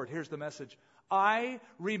the Lord. Here's the message. I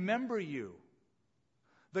remember you,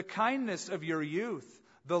 the kindness of your youth,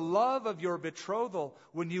 the love of your betrothal,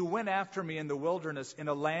 when you went after me in the wilderness, in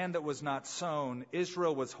a land that was not sown.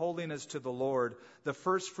 Israel was holiness to the Lord, the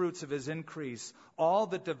first fruits of his increase. All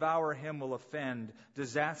that devour him will offend.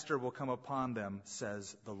 Disaster will come upon them,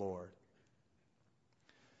 says the Lord.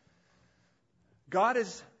 God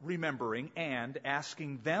is remembering and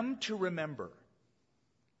asking them to remember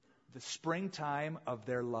the springtime of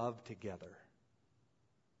their love together.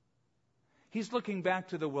 He's looking back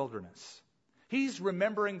to the wilderness. He's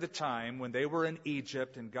remembering the time when they were in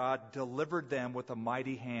Egypt and God delivered them with a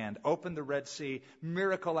mighty hand, opened the Red Sea,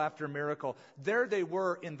 miracle after miracle. There they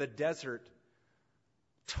were in the desert,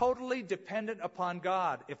 totally dependent upon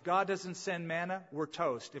God. If God doesn't send manna, we're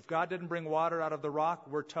toast. If God didn't bring water out of the rock,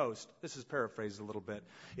 we're toast. This is paraphrased a little bit.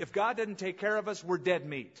 If God didn't take care of us, we're dead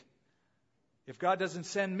meat. If God doesn't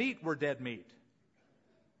send meat, we're dead meat.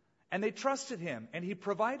 And they trusted him, and he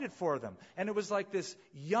provided for them. And it was like this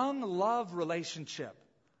young love relationship,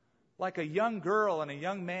 like a young girl and a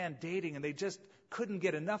young man dating, and they just couldn't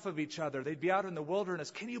get enough of each other. They'd be out in the wilderness.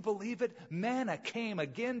 Can you believe it? Manna came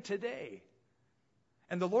again today.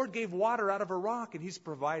 And the Lord gave water out of a rock, and he's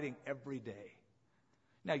providing every day.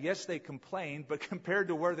 Now, yes, they complained, but compared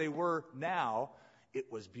to where they were now, it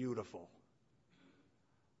was beautiful.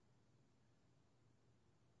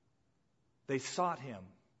 They sought him.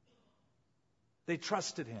 They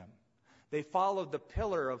trusted him. They followed the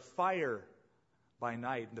pillar of fire by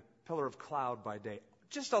night and the pillar of cloud by day.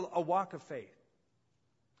 Just a walk of faith.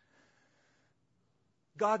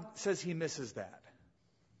 God says he misses that.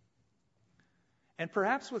 And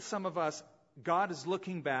perhaps with some of us, God is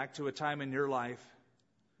looking back to a time in your life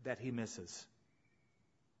that he misses.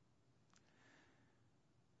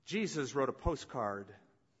 Jesus wrote a postcard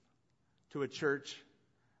to a church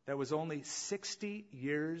that was only 60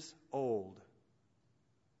 years old.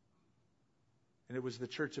 And it was the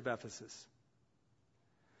church of Ephesus.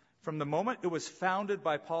 From the moment it was founded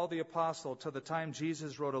by Paul the Apostle to the time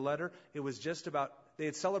Jesus wrote a letter, it was just about, they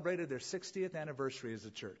had celebrated their 60th anniversary as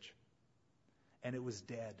a church. And it was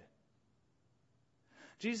dead.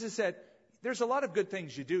 Jesus said, there's a lot of good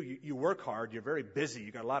things you do. You work hard, you're very busy,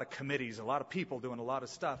 you got a lot of committees, a lot of people doing a lot of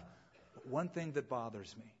stuff. But one thing that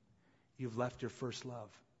bothers me, you've left your first love.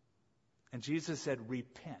 And Jesus said,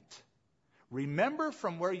 repent. Remember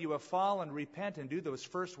from where you have fallen, repent and do those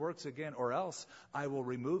first works again, or else I will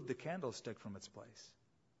remove the candlestick from its place.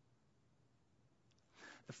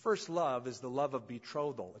 The first love is the love of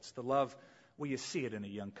betrothal. It's the love, well, you see it in a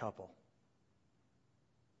young couple.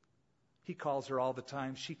 He calls her all the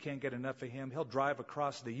time. She can't get enough of him. He'll drive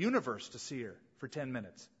across the universe to see her for 10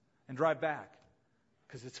 minutes and drive back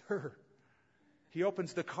because it's her. He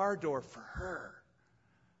opens the car door for her.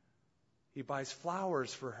 He buys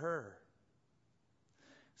flowers for her.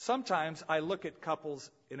 Sometimes I look at couples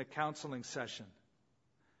in a counseling session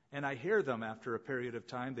and I hear them after a period of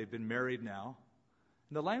time. They've been married now.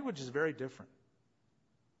 And the language is very different.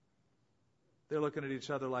 They're looking at each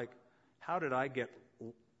other like, how did I get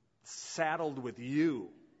saddled with you?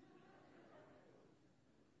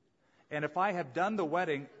 And if I have done the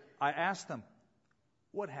wedding, I ask them,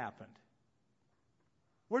 what happened?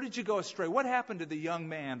 Where did you go astray? What happened to the young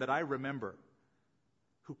man that I remember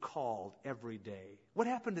who called every day? What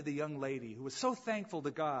happened to the young lady who was so thankful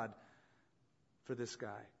to God for this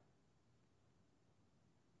guy?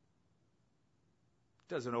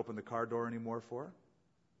 Doesn't open the car door anymore for her,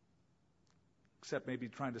 except maybe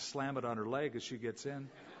trying to slam it on her leg as she gets in.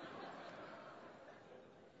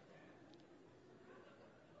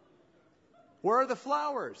 Where are the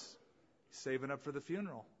flowers? He's saving up for the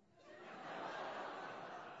funeral.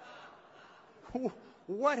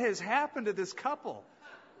 What has happened to this couple?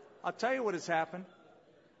 I'll tell you what has happened.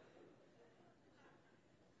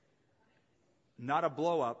 Not a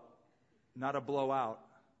blow up, not a blowout,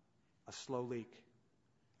 a slow leak.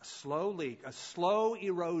 A slow leak, a slow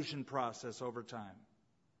erosion process over time.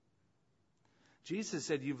 Jesus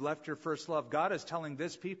said, you've left your first love. God is telling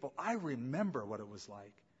this people, I remember what it was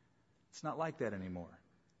like. It's not like that anymore.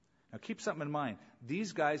 Now keep something in mind.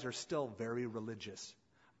 These guys are still very religious.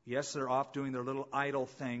 Yes, they're off doing their little idol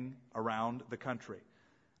thing around the country.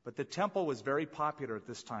 But the temple was very popular at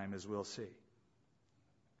this time, as we'll see.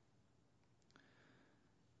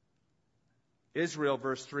 Israel,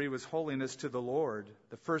 verse 3, was holiness to the Lord,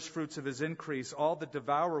 the first fruits of his increase. All that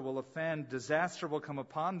devour will offend. Disaster will come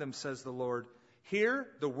upon them, says the Lord. Hear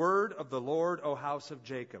the word of the Lord, O house of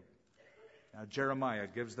Jacob. Now Jeremiah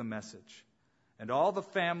gives the message. And all the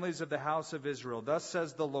families of the house of Israel, thus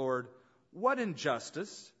says the Lord, what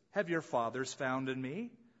injustice have your fathers found in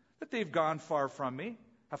me, that they've gone far from me,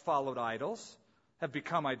 have followed idols, have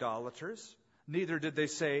become idolaters? Neither did they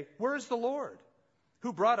say, where is the Lord?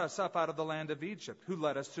 Who brought us up out of the land of Egypt? Who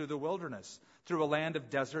led us through the wilderness, through a land of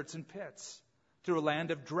deserts and pits, through a land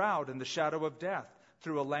of drought and the shadow of death,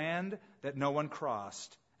 through a land that no one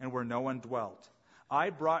crossed and where no one dwelt? I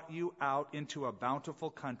brought you out into a bountiful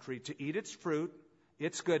country to eat its fruit,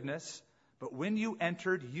 its goodness. But when you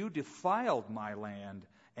entered, you defiled my land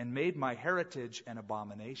and made my heritage an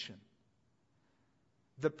abomination.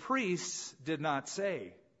 The priests did not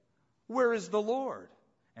say, where is the Lord?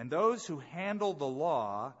 And those who handle the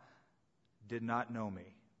law did not know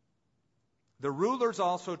me. The rulers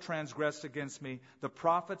also transgressed against me. The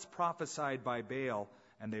prophets prophesied by Baal,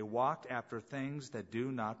 and they walked after things that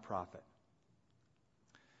do not profit.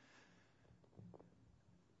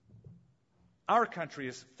 Our country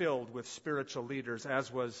is filled with spiritual leaders, as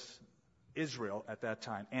was Israel at that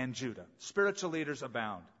time, and Judah. Spiritual leaders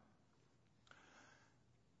abound.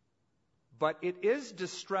 But it is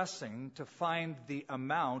distressing to find the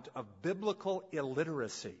amount of biblical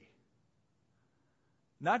illiteracy,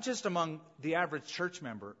 not just among the average church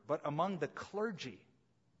member, but among the clergy.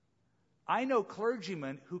 I know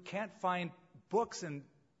clergymen who can't find books and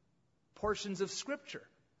portions of Scripture.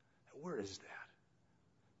 Where is that?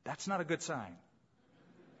 That's not a good sign.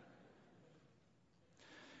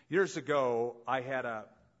 Years ago, I had a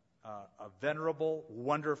venerable,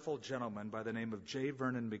 wonderful gentleman by the name of J.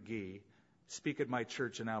 Vernon McGee speak at my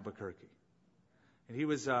church in Albuquerque. And he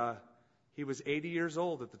was 80 years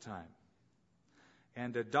old at the time.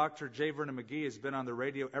 And Dr. J. Vernon McGee has been on the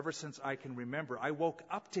radio ever since I can remember. I woke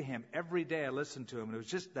up to him every day. I listened to him, and it was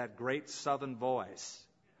just that great southern voice.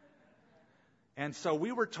 And so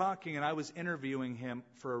we were talking, and I was interviewing him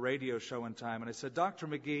for a radio show one time. And I said, Dr.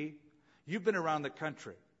 McGee, you've been around the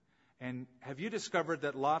country. And have you discovered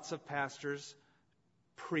that lots of pastors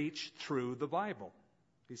preach through the Bible?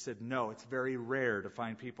 He said, no, it's very rare to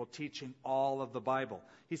find people teaching all of the Bible.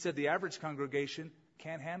 He said the average congregation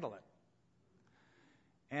can't handle it.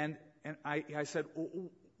 And I said,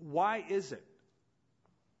 why is it?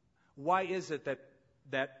 Why is it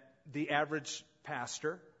that the average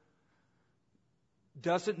pastor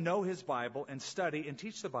doesn't know his Bible and study and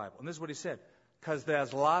teach the Bible? And this is what he said, because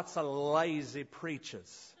there's lots of lazy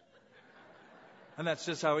preachers. And that's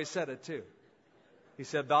just how he said it, too. He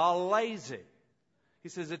said, thou lazy. He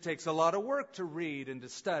says it takes a lot of work to read and to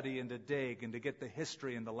study and to dig and to get the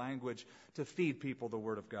history and the language to feed people the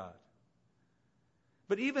Word of God.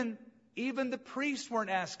 But even the priests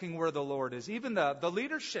weren't asking where the Lord is. Even the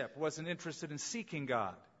leadership wasn't interested in seeking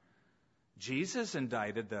God. Jesus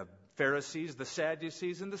indicted the Pharisees, the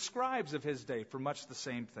Sadducees, and the scribes of his day for much the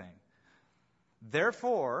same thing.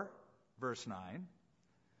 Therefore, verse 9,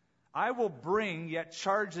 I will bring yet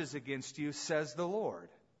charges against you, says the Lord.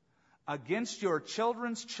 Against your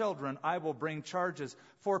children's children I will bring charges,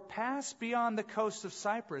 for pass beyond the coast of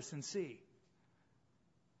Cyprus and see.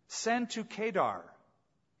 Send to Kedar,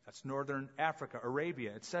 that's northern Africa,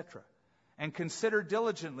 Arabia, etc., and consider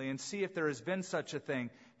diligently and see if there has been such a thing.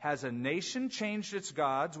 Has a nation changed its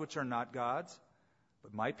gods, which are not gods?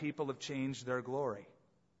 But my people have changed their glory.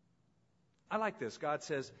 I like this. God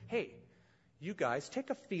says, hey, you guys,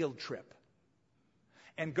 take a field trip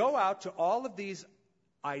and go out to all of these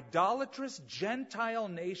idolatrous Gentile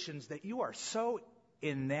nations that you are so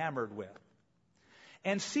enamored with,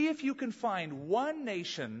 and see if you can find one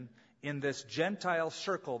nation in this Gentile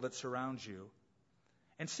circle that surrounds you,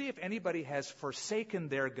 and see if anybody has forsaken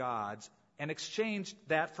their gods and exchanged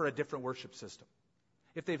that for a different worship system.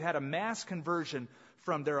 If they've had a mass conversion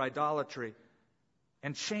from their idolatry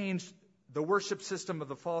and changed the worship system of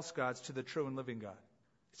the false gods to the true and living God.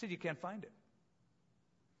 He said, you can't find it.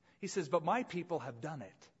 He says, but my people have done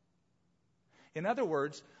it. In other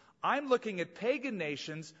words, I'm looking at pagan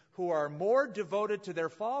nations who are more devoted to their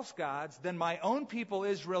false gods than my own people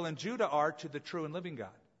Israel and Judah are to the true and living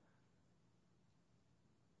God.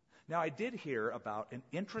 Now, I did hear about an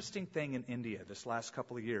interesting thing in India this last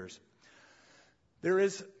couple of years. There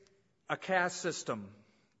is a caste system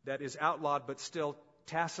that is outlawed but still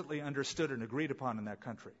tacitly understood and agreed upon in that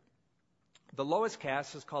country. The lowest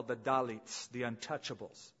caste is called the Dalits, the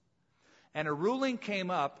untouchables. And a ruling came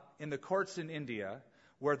up in the courts in India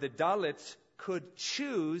where the Dalits could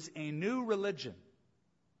choose a new religion.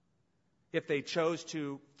 If they chose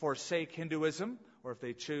to forsake Hinduism, or if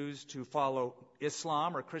they choose to follow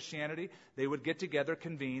Islam or Christianity, they would get together,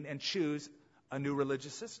 convene, and choose a new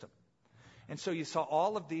religious system. And so you saw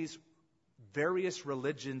all of these various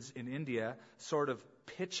religions in India sort of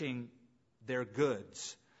pitching their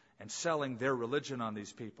goods and selling their religion on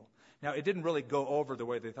these people. Now, it didn't really go over the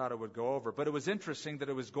way they thought it would go over, but it was interesting that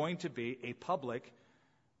it was going to be a public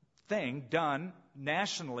thing done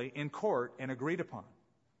nationally in court and agreed upon.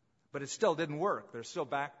 But it still didn't work. They're still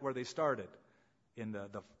back where they started in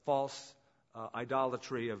the false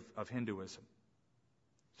idolatry of Hinduism.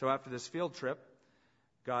 So after this field trip,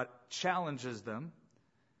 God challenges them.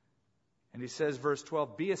 And he says, verse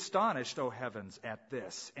 12, be astonished, O heavens, at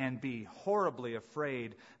this, and be horribly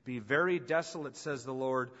afraid. Be very desolate, says the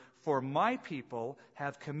Lord, for my people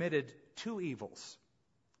have committed two evils.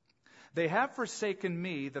 They have forsaken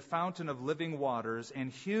me, the fountain of living waters,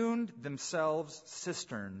 and hewn themselves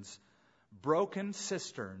cisterns, broken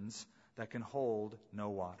cisterns that can hold no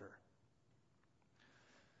water.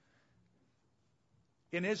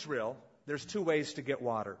 In Israel, there's two ways to get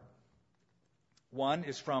water. One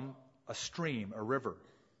is from a stream, a river.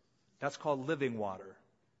 That's called living water.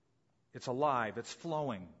 It's alive, it's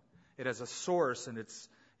flowing. It has a source, and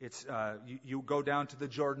you go down to the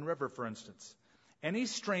Jordan River, for instance. Any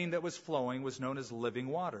stream that was flowing was known as living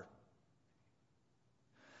water.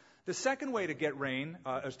 The second way to get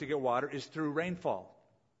water is through rainfall.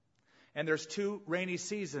 And there's two rainy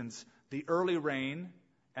seasons, the early rain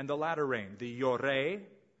and the latter rain. The Yoreh,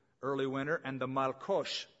 early winter, and the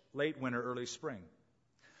Malkosh, late winter, early spring.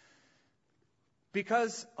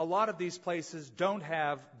 Because a lot of these places don't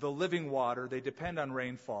have the living water, they depend on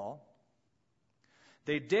rainfall.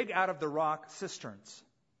 They dig out of the rock cisterns,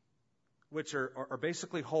 which are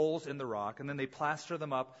basically holes in the rock, and then they plaster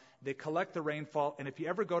them up. They collect the rainfall, and if you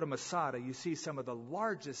ever go to Masada, you see some of the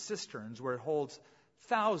largest cisterns where it holds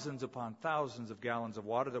thousands upon thousands of gallons of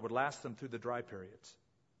water that would last them through the dry periods.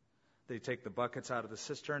 They take the buckets out of the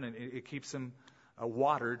cistern, and it keeps them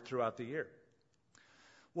watered throughout the year.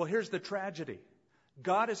 Well, here's the tragedy.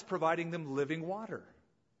 God is providing them living water,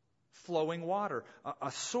 flowing water, a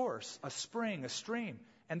source, a spring, a stream.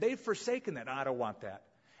 And they've forsaken that. I don't want that.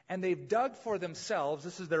 And they've dug for themselves,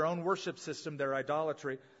 this is their own worship system, their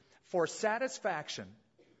idolatry, for satisfaction.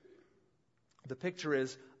 The picture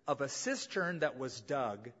is of a cistern that was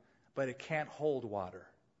dug, but it can't hold water.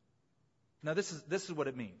 Now this is what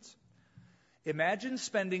it means. Imagine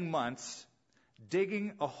spending months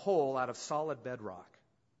digging a hole out of solid bedrock.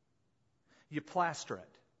 You plaster it.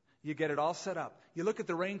 You get it all set up. You look at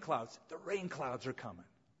the rain clouds. The rain clouds are coming.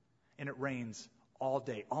 And it rains all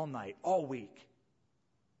day, all night, all week.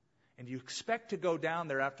 And you expect to go down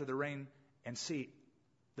there after the rain and see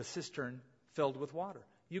the cistern filled with water.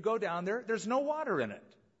 You go down there, there's no water in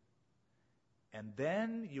it. And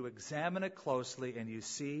then you examine it closely and you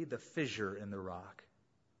see the fissure in the rock.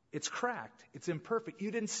 It's cracked. It's imperfect. You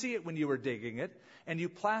didn't see it when you were digging it, and you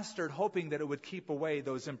plastered hoping that it would keep away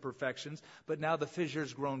those imperfections, but now the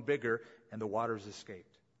fissure's grown bigger and the water's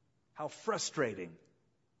escaped. How frustrating.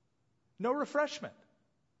 No refreshment.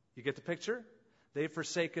 You get the picture? They've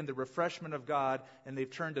forsaken the refreshment of God, and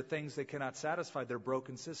they've turned to things they cannot satisfy. They're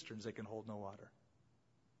broken cisterns. They can hold no water.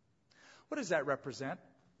 What does that represent?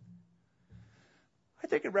 I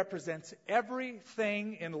think it represents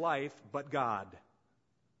everything in life but God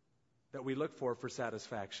that we look for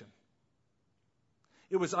satisfaction.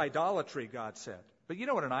 It was idolatry, God said. But you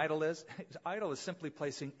know what an idol is? An idol is simply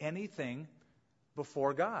placing anything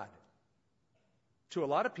before God. To a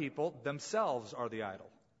lot of people, themselves are the idol.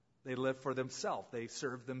 They live for themselves. They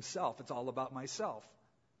serve themselves. It's all about myself.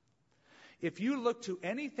 If you look to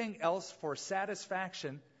anything else for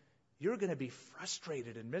satisfaction, you're going to be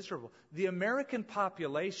frustrated and miserable. The American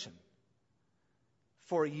population,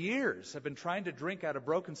 for years, have been trying to drink out of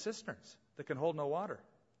broken cisterns that can hold no water.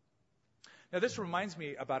 Now, this reminds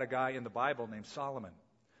me about a guy in the Bible named Solomon,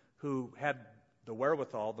 who had the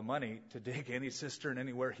wherewithal, the money, to dig any cistern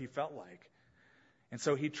anywhere he felt like. And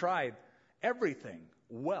so he tried everything: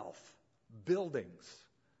 wealth, buildings,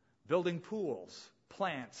 building pools,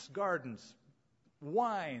 plants, gardens,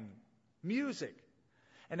 wine, music.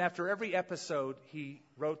 And after every episode, he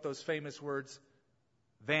wrote those famous words,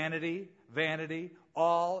 "Vanity, vanity,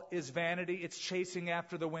 all is vanity. It's chasing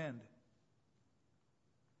after the wind."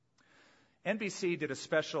 NBC did a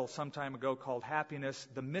special some time ago called Happiness,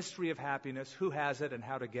 The Mystery of Happiness, Who Has It and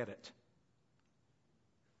How to Get It.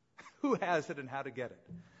 Who has it and how to get it?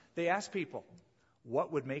 They asked people,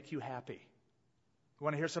 what would make you happy? You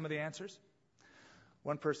want to hear some of the answers?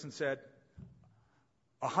 One person said,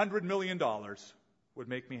 $100 million would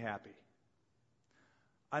make me happy.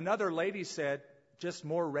 Another lady said, just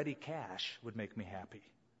more ready cash would make me happy.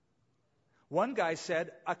 One guy said,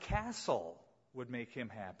 a castle would make him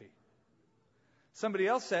happy. Somebody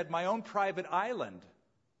else said, my own private island.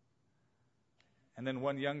 And then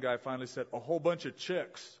one young guy finally said, a whole bunch of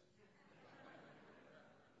chicks.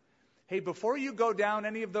 Hey, before you go down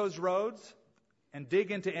any of those roads and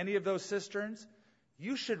dig into any of those cisterns,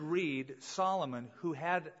 you should read Solomon, who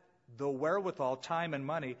had the wherewithal, time and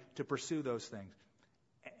money to pursue those things.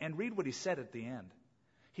 And read what he said at the end.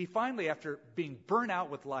 He finally, after being burnt out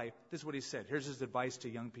with life, this is what he said. Here's his advice to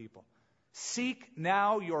young people. Seek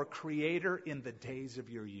now your Creator in the days of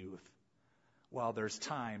your youth, while there's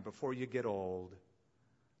time before you get old.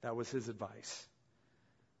 That was his advice.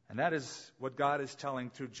 And that is what God is telling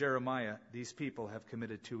through Jeremiah. These people have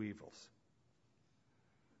committed two evils.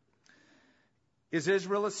 Is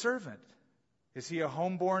Israel a servant? Is he a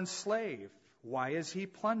homeborn slave? Why is he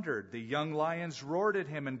plundered? The young lions roared at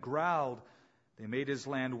him and growled. They made his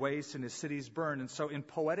land waste and his cities burned. And so in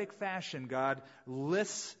poetic fashion, God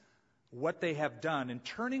lists what they have done in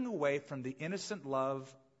turning away from the innocent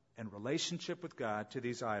love and relationship with God to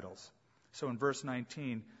these idols. So in verse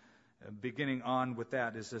 19, beginning on with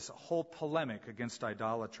that, is this whole polemic against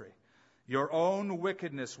idolatry. Your own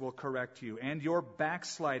wickedness will correct you, and your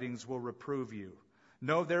backslidings will reprove you.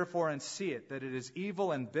 Know therefore and see it, that it is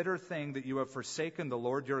evil and bitter thing that you have forsaken the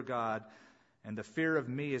Lord your God, and the fear of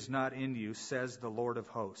me is not in you, says the Lord of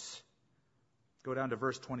hosts. Go down to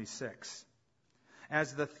verse 26.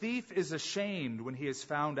 As the thief is ashamed when he is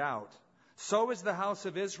found out, so is the house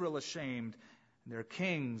of Israel ashamed, and their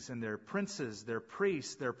kings and their princes, their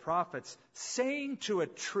priests, their prophets, saying to a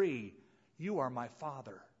tree, you are my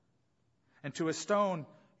father, and to a stone,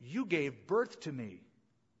 you gave birth to me.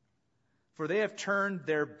 For they have turned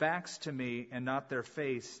their backs to me and not their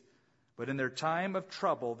face. But in their time of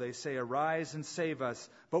trouble they say, arise and save us.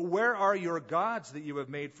 But where are your gods that you have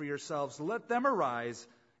made for yourselves? Let them arise,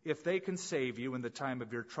 if they can save you in the time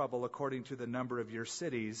of your trouble. According to the number of your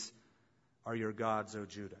cities are your gods, O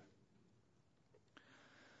Judah.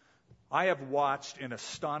 I have watched in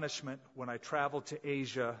astonishment when I traveled to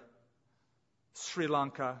Asia, Sri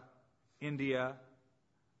Lanka, India,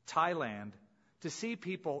 Thailand, to see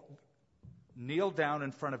people kneel down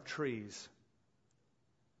in front of trees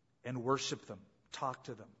and worship them, talk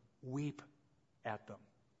to them, weep at them,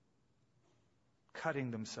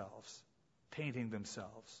 cutting themselves, painting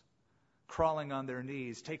themselves, crawling on their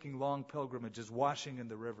knees, taking long pilgrimages, washing in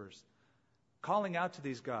the rivers, calling out to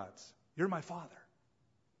these gods, you're my father.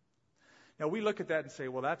 Now we look at that and say,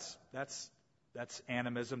 well, that's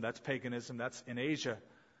animism, that's paganism, that's in Asia.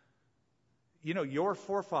 You know, your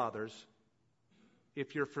forefathers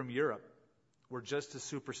if you're from Europe, were just as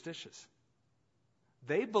superstitious.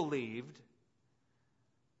 They believed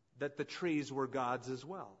that the trees were gods as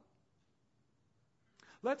well.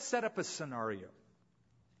 Let's set up a scenario.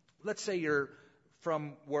 Let's say you're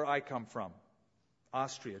from where I come from,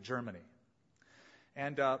 Austria, Germany.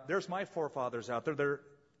 And there's my forefathers out there. They're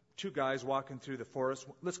two guys walking through the forest.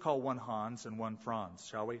 Let's call one Hans and one Franz,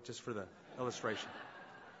 shall we? Just for the illustration.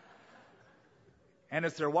 And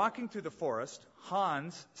as they're walking through the forest,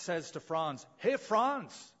 Hans says to Franz, "Hey,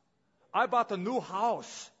 Franz, I bought a new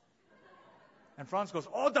house." And Franz goes,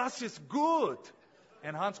 "Oh, das ist good."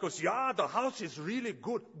 And Hans goes, "Yeah, the house is really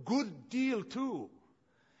good. Good deal, too."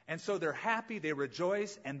 And so they're happy, they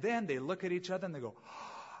rejoice, and then they look at each other and they go,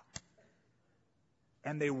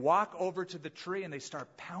 and they walk over to the tree and they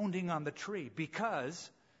start pounding on the tree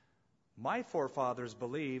because my forefathers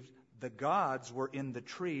believed the gods were in the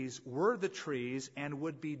trees, were the trees, and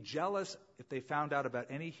would be jealous if they found out about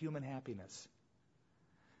any human happiness.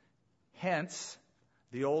 Hence,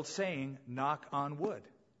 the old saying, knock on wood.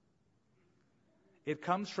 It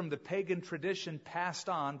comes from the pagan tradition passed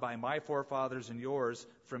on by my forefathers and yours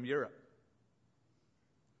from Europe.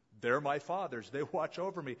 They're my fathers. They watch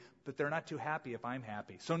over me, but they're not too happy if I'm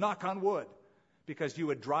happy. So knock on wood, because you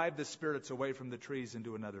would drive the spirits away from the trees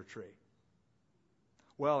into another tree.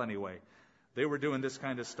 Well, anyway, they were doing this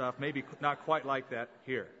kind of stuff, maybe not quite like that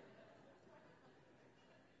here.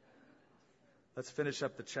 Let's finish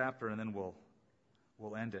up the chapter and then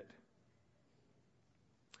we'll end it.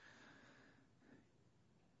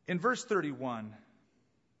 In verse 31,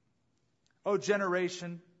 O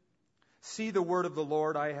generation, see the word of the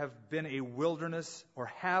Lord. I have been a wilderness, or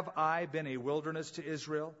have I been a wilderness to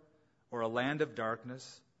Israel, or a land of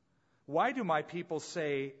darkness? Why do my people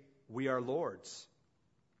say, we are lords?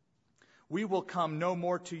 We will come no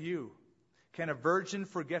more to you. Can a virgin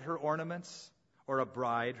forget her ornaments, or a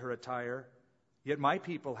bride her attire? Yet my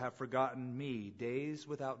people have forgotten me days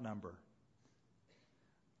without number.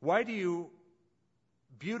 Why do you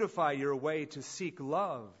beautify your way to seek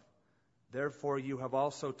love? Therefore you have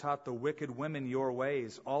also taught the wicked women your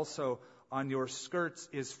ways. Also on your skirts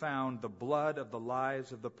is found the blood of the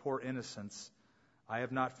lives of the poor innocents. I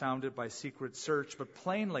have not found it by secret search, but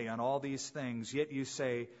plainly on all these things. Yet you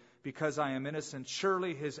say, because I am innocent,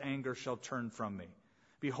 surely his anger shall turn from me.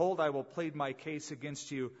 Behold, I will plead my case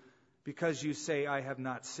against you, because you say, I have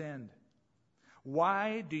not sinned.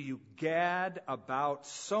 Why do you gad about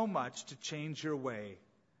so much to change your way?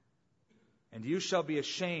 And you shall be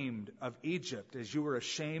ashamed of Egypt as you were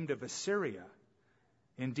ashamed of Assyria.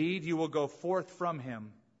 Indeed, you will go forth from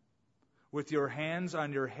him with your hands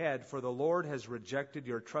on your head, for the Lord has rejected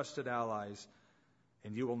your trusted allies,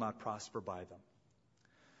 and you will not prosper by them.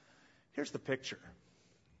 Here's the picture.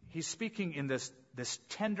 He's speaking in this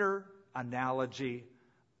tender analogy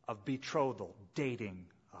of betrothal, dating,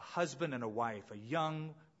 a husband and a wife, a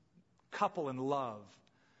young couple in love.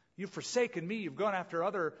 You've forsaken me. You've gone after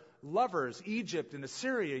other lovers, Egypt and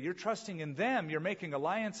Assyria. You're trusting in them. You're making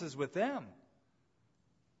alliances with them.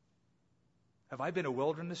 Have I been a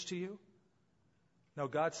wilderness to you? No,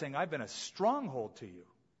 God's saying, I've been a stronghold to you.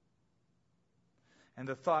 And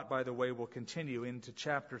the thought, by the way, will continue into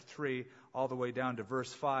chapter 3, all the way down to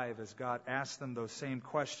verse 5, as God asks them those same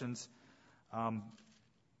questions.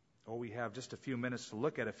 We have just a few minutes to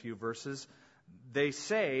look at a few verses. They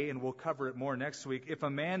say, and we'll cover it more next week, if a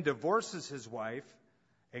man divorces his wife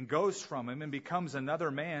and goes from him and becomes another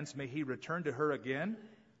man's, may he return to her again?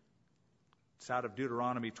 It's out of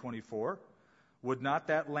Deuteronomy 24. Would not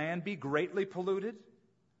that land be greatly polluted?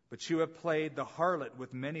 But you have played the harlot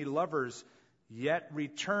with many lovers. Yet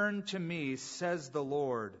return to me, says the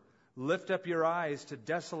Lord. Lift up your eyes to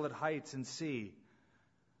desolate heights and see.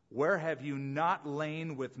 Where have you not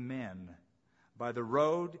lain with men? By the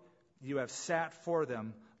road you have sat for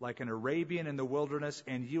them like an Arabian in the wilderness,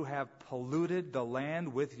 and you have polluted the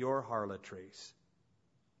land with your harlotries.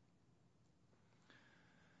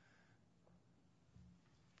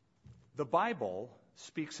 The Bible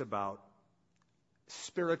speaks about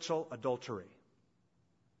spiritual adultery.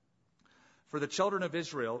 For the children of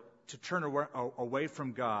Israel to turn away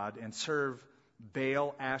from God and serve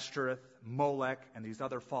Baal, Ashtoreth, Molech, and these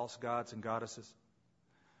other false gods and goddesses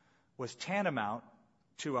was tantamount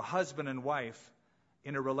to a husband and wife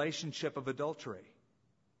in a relationship of adultery.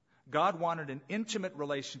 God wanted an intimate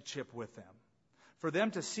relationship with them. For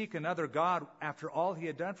them to seek another god after all he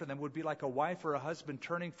had done for them would be like a wife or a husband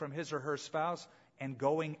turning from his or her spouse and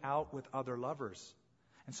going out with other lovers.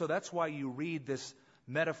 And so that's why you read this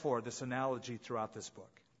metaphor, this analogy throughout this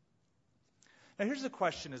book. Now here's the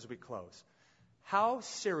question as we close. How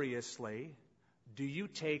seriously do you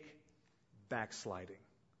take backsliding.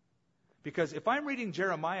 Because if I'm reading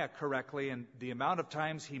Jeremiah correctly, and the amount of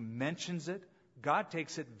times he mentions it, God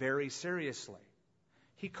takes it very seriously.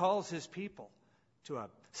 He calls his people to a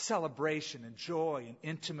celebration and joy and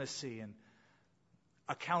intimacy and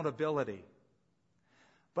accountability.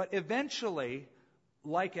 But eventually,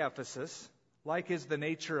 like Ephesus, like is the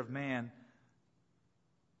nature of man,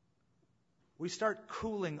 we start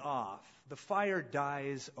cooling off. The fire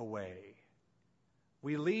dies away.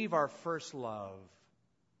 We leave our first love.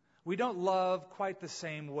 We don't love quite the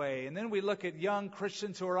same way. And then we look at young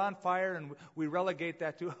Christians who are on fire and we relegate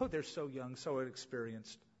that to, oh, they're so young, so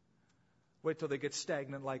inexperienced. Wait till they get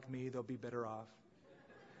stagnant like me, they'll be better off.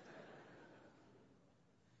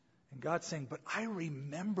 And God's saying, but I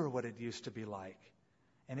remember what it used to be like.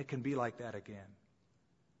 And it can be like that again.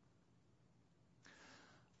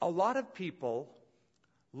 A lot of people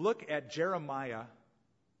look at Jeremiah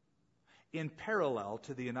in parallel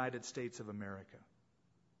to the United States of America.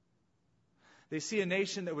 They see a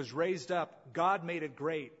nation that was raised up. God made it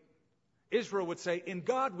great. Israel would say, in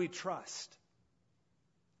God we trust.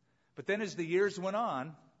 But then as the years went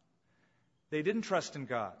on, they didn't trust in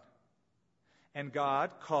God. And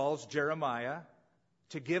God calls Jeremiah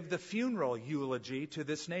to give the funeral eulogy to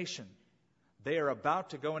this nation. They are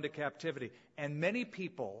about to go into captivity. And many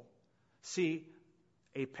people see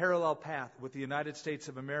a parallel path with the United States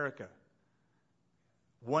of America.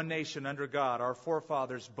 One nation under God, our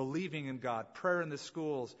forefathers believing in God, prayer in the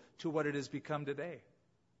schools, to what it has become today.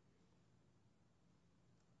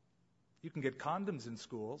 You can get condoms in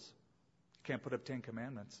schools. You can't put up 10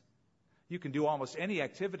 commandments. You can do almost any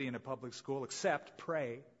activity in a public school except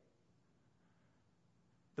pray.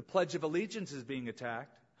 The Pledge of Allegiance is being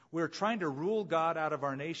attacked. We're trying to rule God out of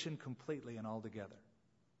our nation completely and altogether.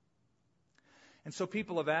 And so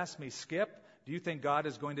people have asked me, Skip, do you think God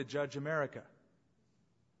is going to judge America?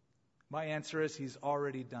 My answer is He's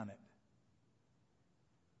already done it.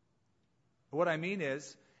 What I mean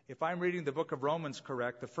is, if I'm reading the book of Romans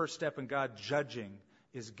correct, the first step in God judging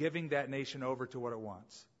is giving that nation over to what it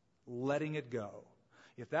wants, letting it go.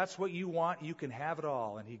 If that's what you want, you can have it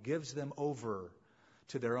all. And He gives them over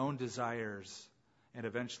to their own desires and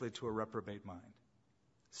eventually to a reprobate mind.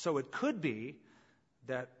 So it could be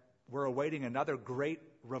that we're awaiting another great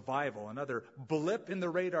revival, another blip in the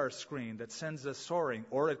radar screen that sends us soaring.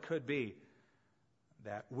 Or it could be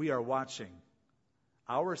that we are watching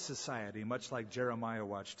our society, much like Jeremiah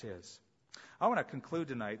watched his. I want to conclude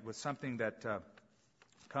tonight with something that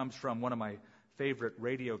comes from one of my favorite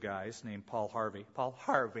radio guys named Paul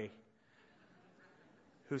Harvey,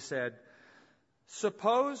 who said,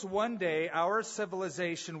 suppose one day our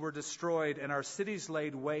civilization were destroyed and our cities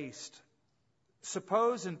laid waste.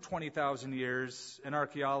 Suppose in 20,000 years, an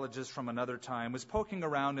archaeologist from another time was poking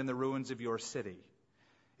around in the ruins of your city.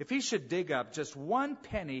 If he should dig up just one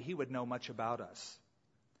penny, he would know much about us.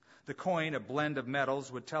 The coin, a blend of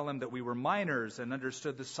metals, would tell him that we were miners and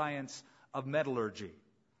understood the science of metallurgy.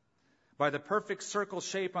 By the perfect circle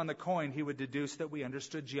shape on the coin, he would deduce that we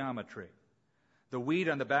understood geometry. The weed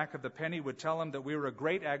on the back of the penny would tell him that we were a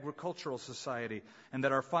great agricultural society and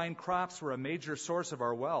that our fine crops were a major source of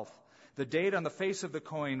our wealth. The date on the face of the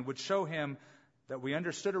coin would show him that we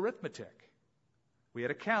understood arithmetic. We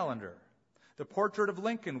had a calendar. The portrait of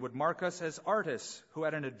Lincoln would mark us as artists who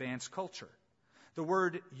had an advanced culture. The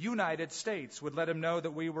word United States would let him know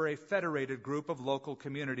that we were a federated group of local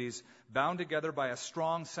communities bound together by a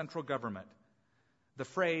strong central government. The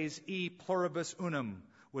phrase e pluribus unum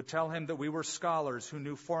would tell him that we were scholars who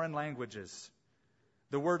knew foreign languages.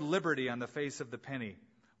 The word liberty on the face of the penny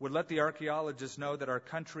would let the archaeologists know that our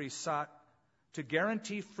country sought to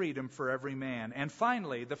guarantee freedom for every man. And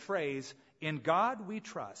finally, the phrase, in God we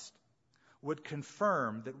trust, would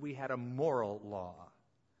confirm that we had a moral law.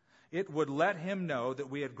 It would let him know that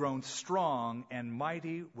we had grown strong and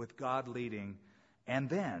mighty with God leading. And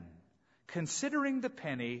then, considering the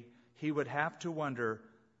penny, he would have to wonder,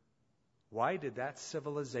 why did that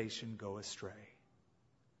civilization go astray?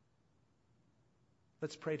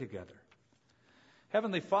 Let's pray together.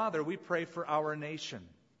 Heavenly Father, we pray for our nation.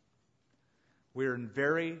 We're in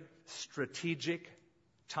very strategic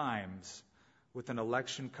times with an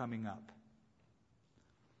election coming up.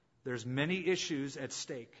 There's many issues at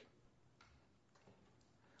stake.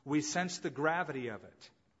 We sense the gravity of it,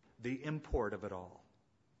 the import of it all.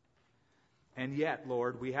 And yet,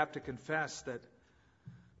 Lord, we have to confess that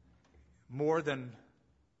more than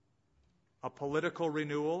a political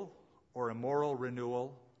renewal or a moral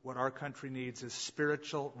renewal, what our country needs is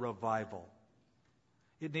spiritual revival.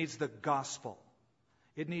 It needs the gospel.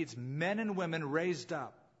 It needs men and women raised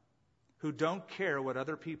up who don't care what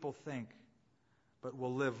other people think, but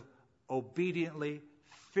will live obediently,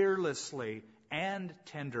 fearlessly, and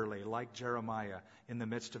tenderly, like Jeremiah, in the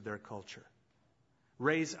midst of their culture.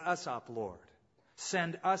 Raise us up, Lord.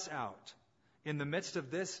 Send us out in the midst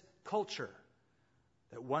of this culture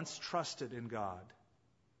that once trusted in God.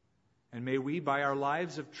 And may we, by our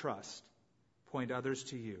lives of trust, point others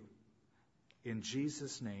to you. In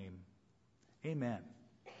Jesus' name, amen.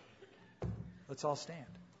 Let's all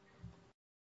stand.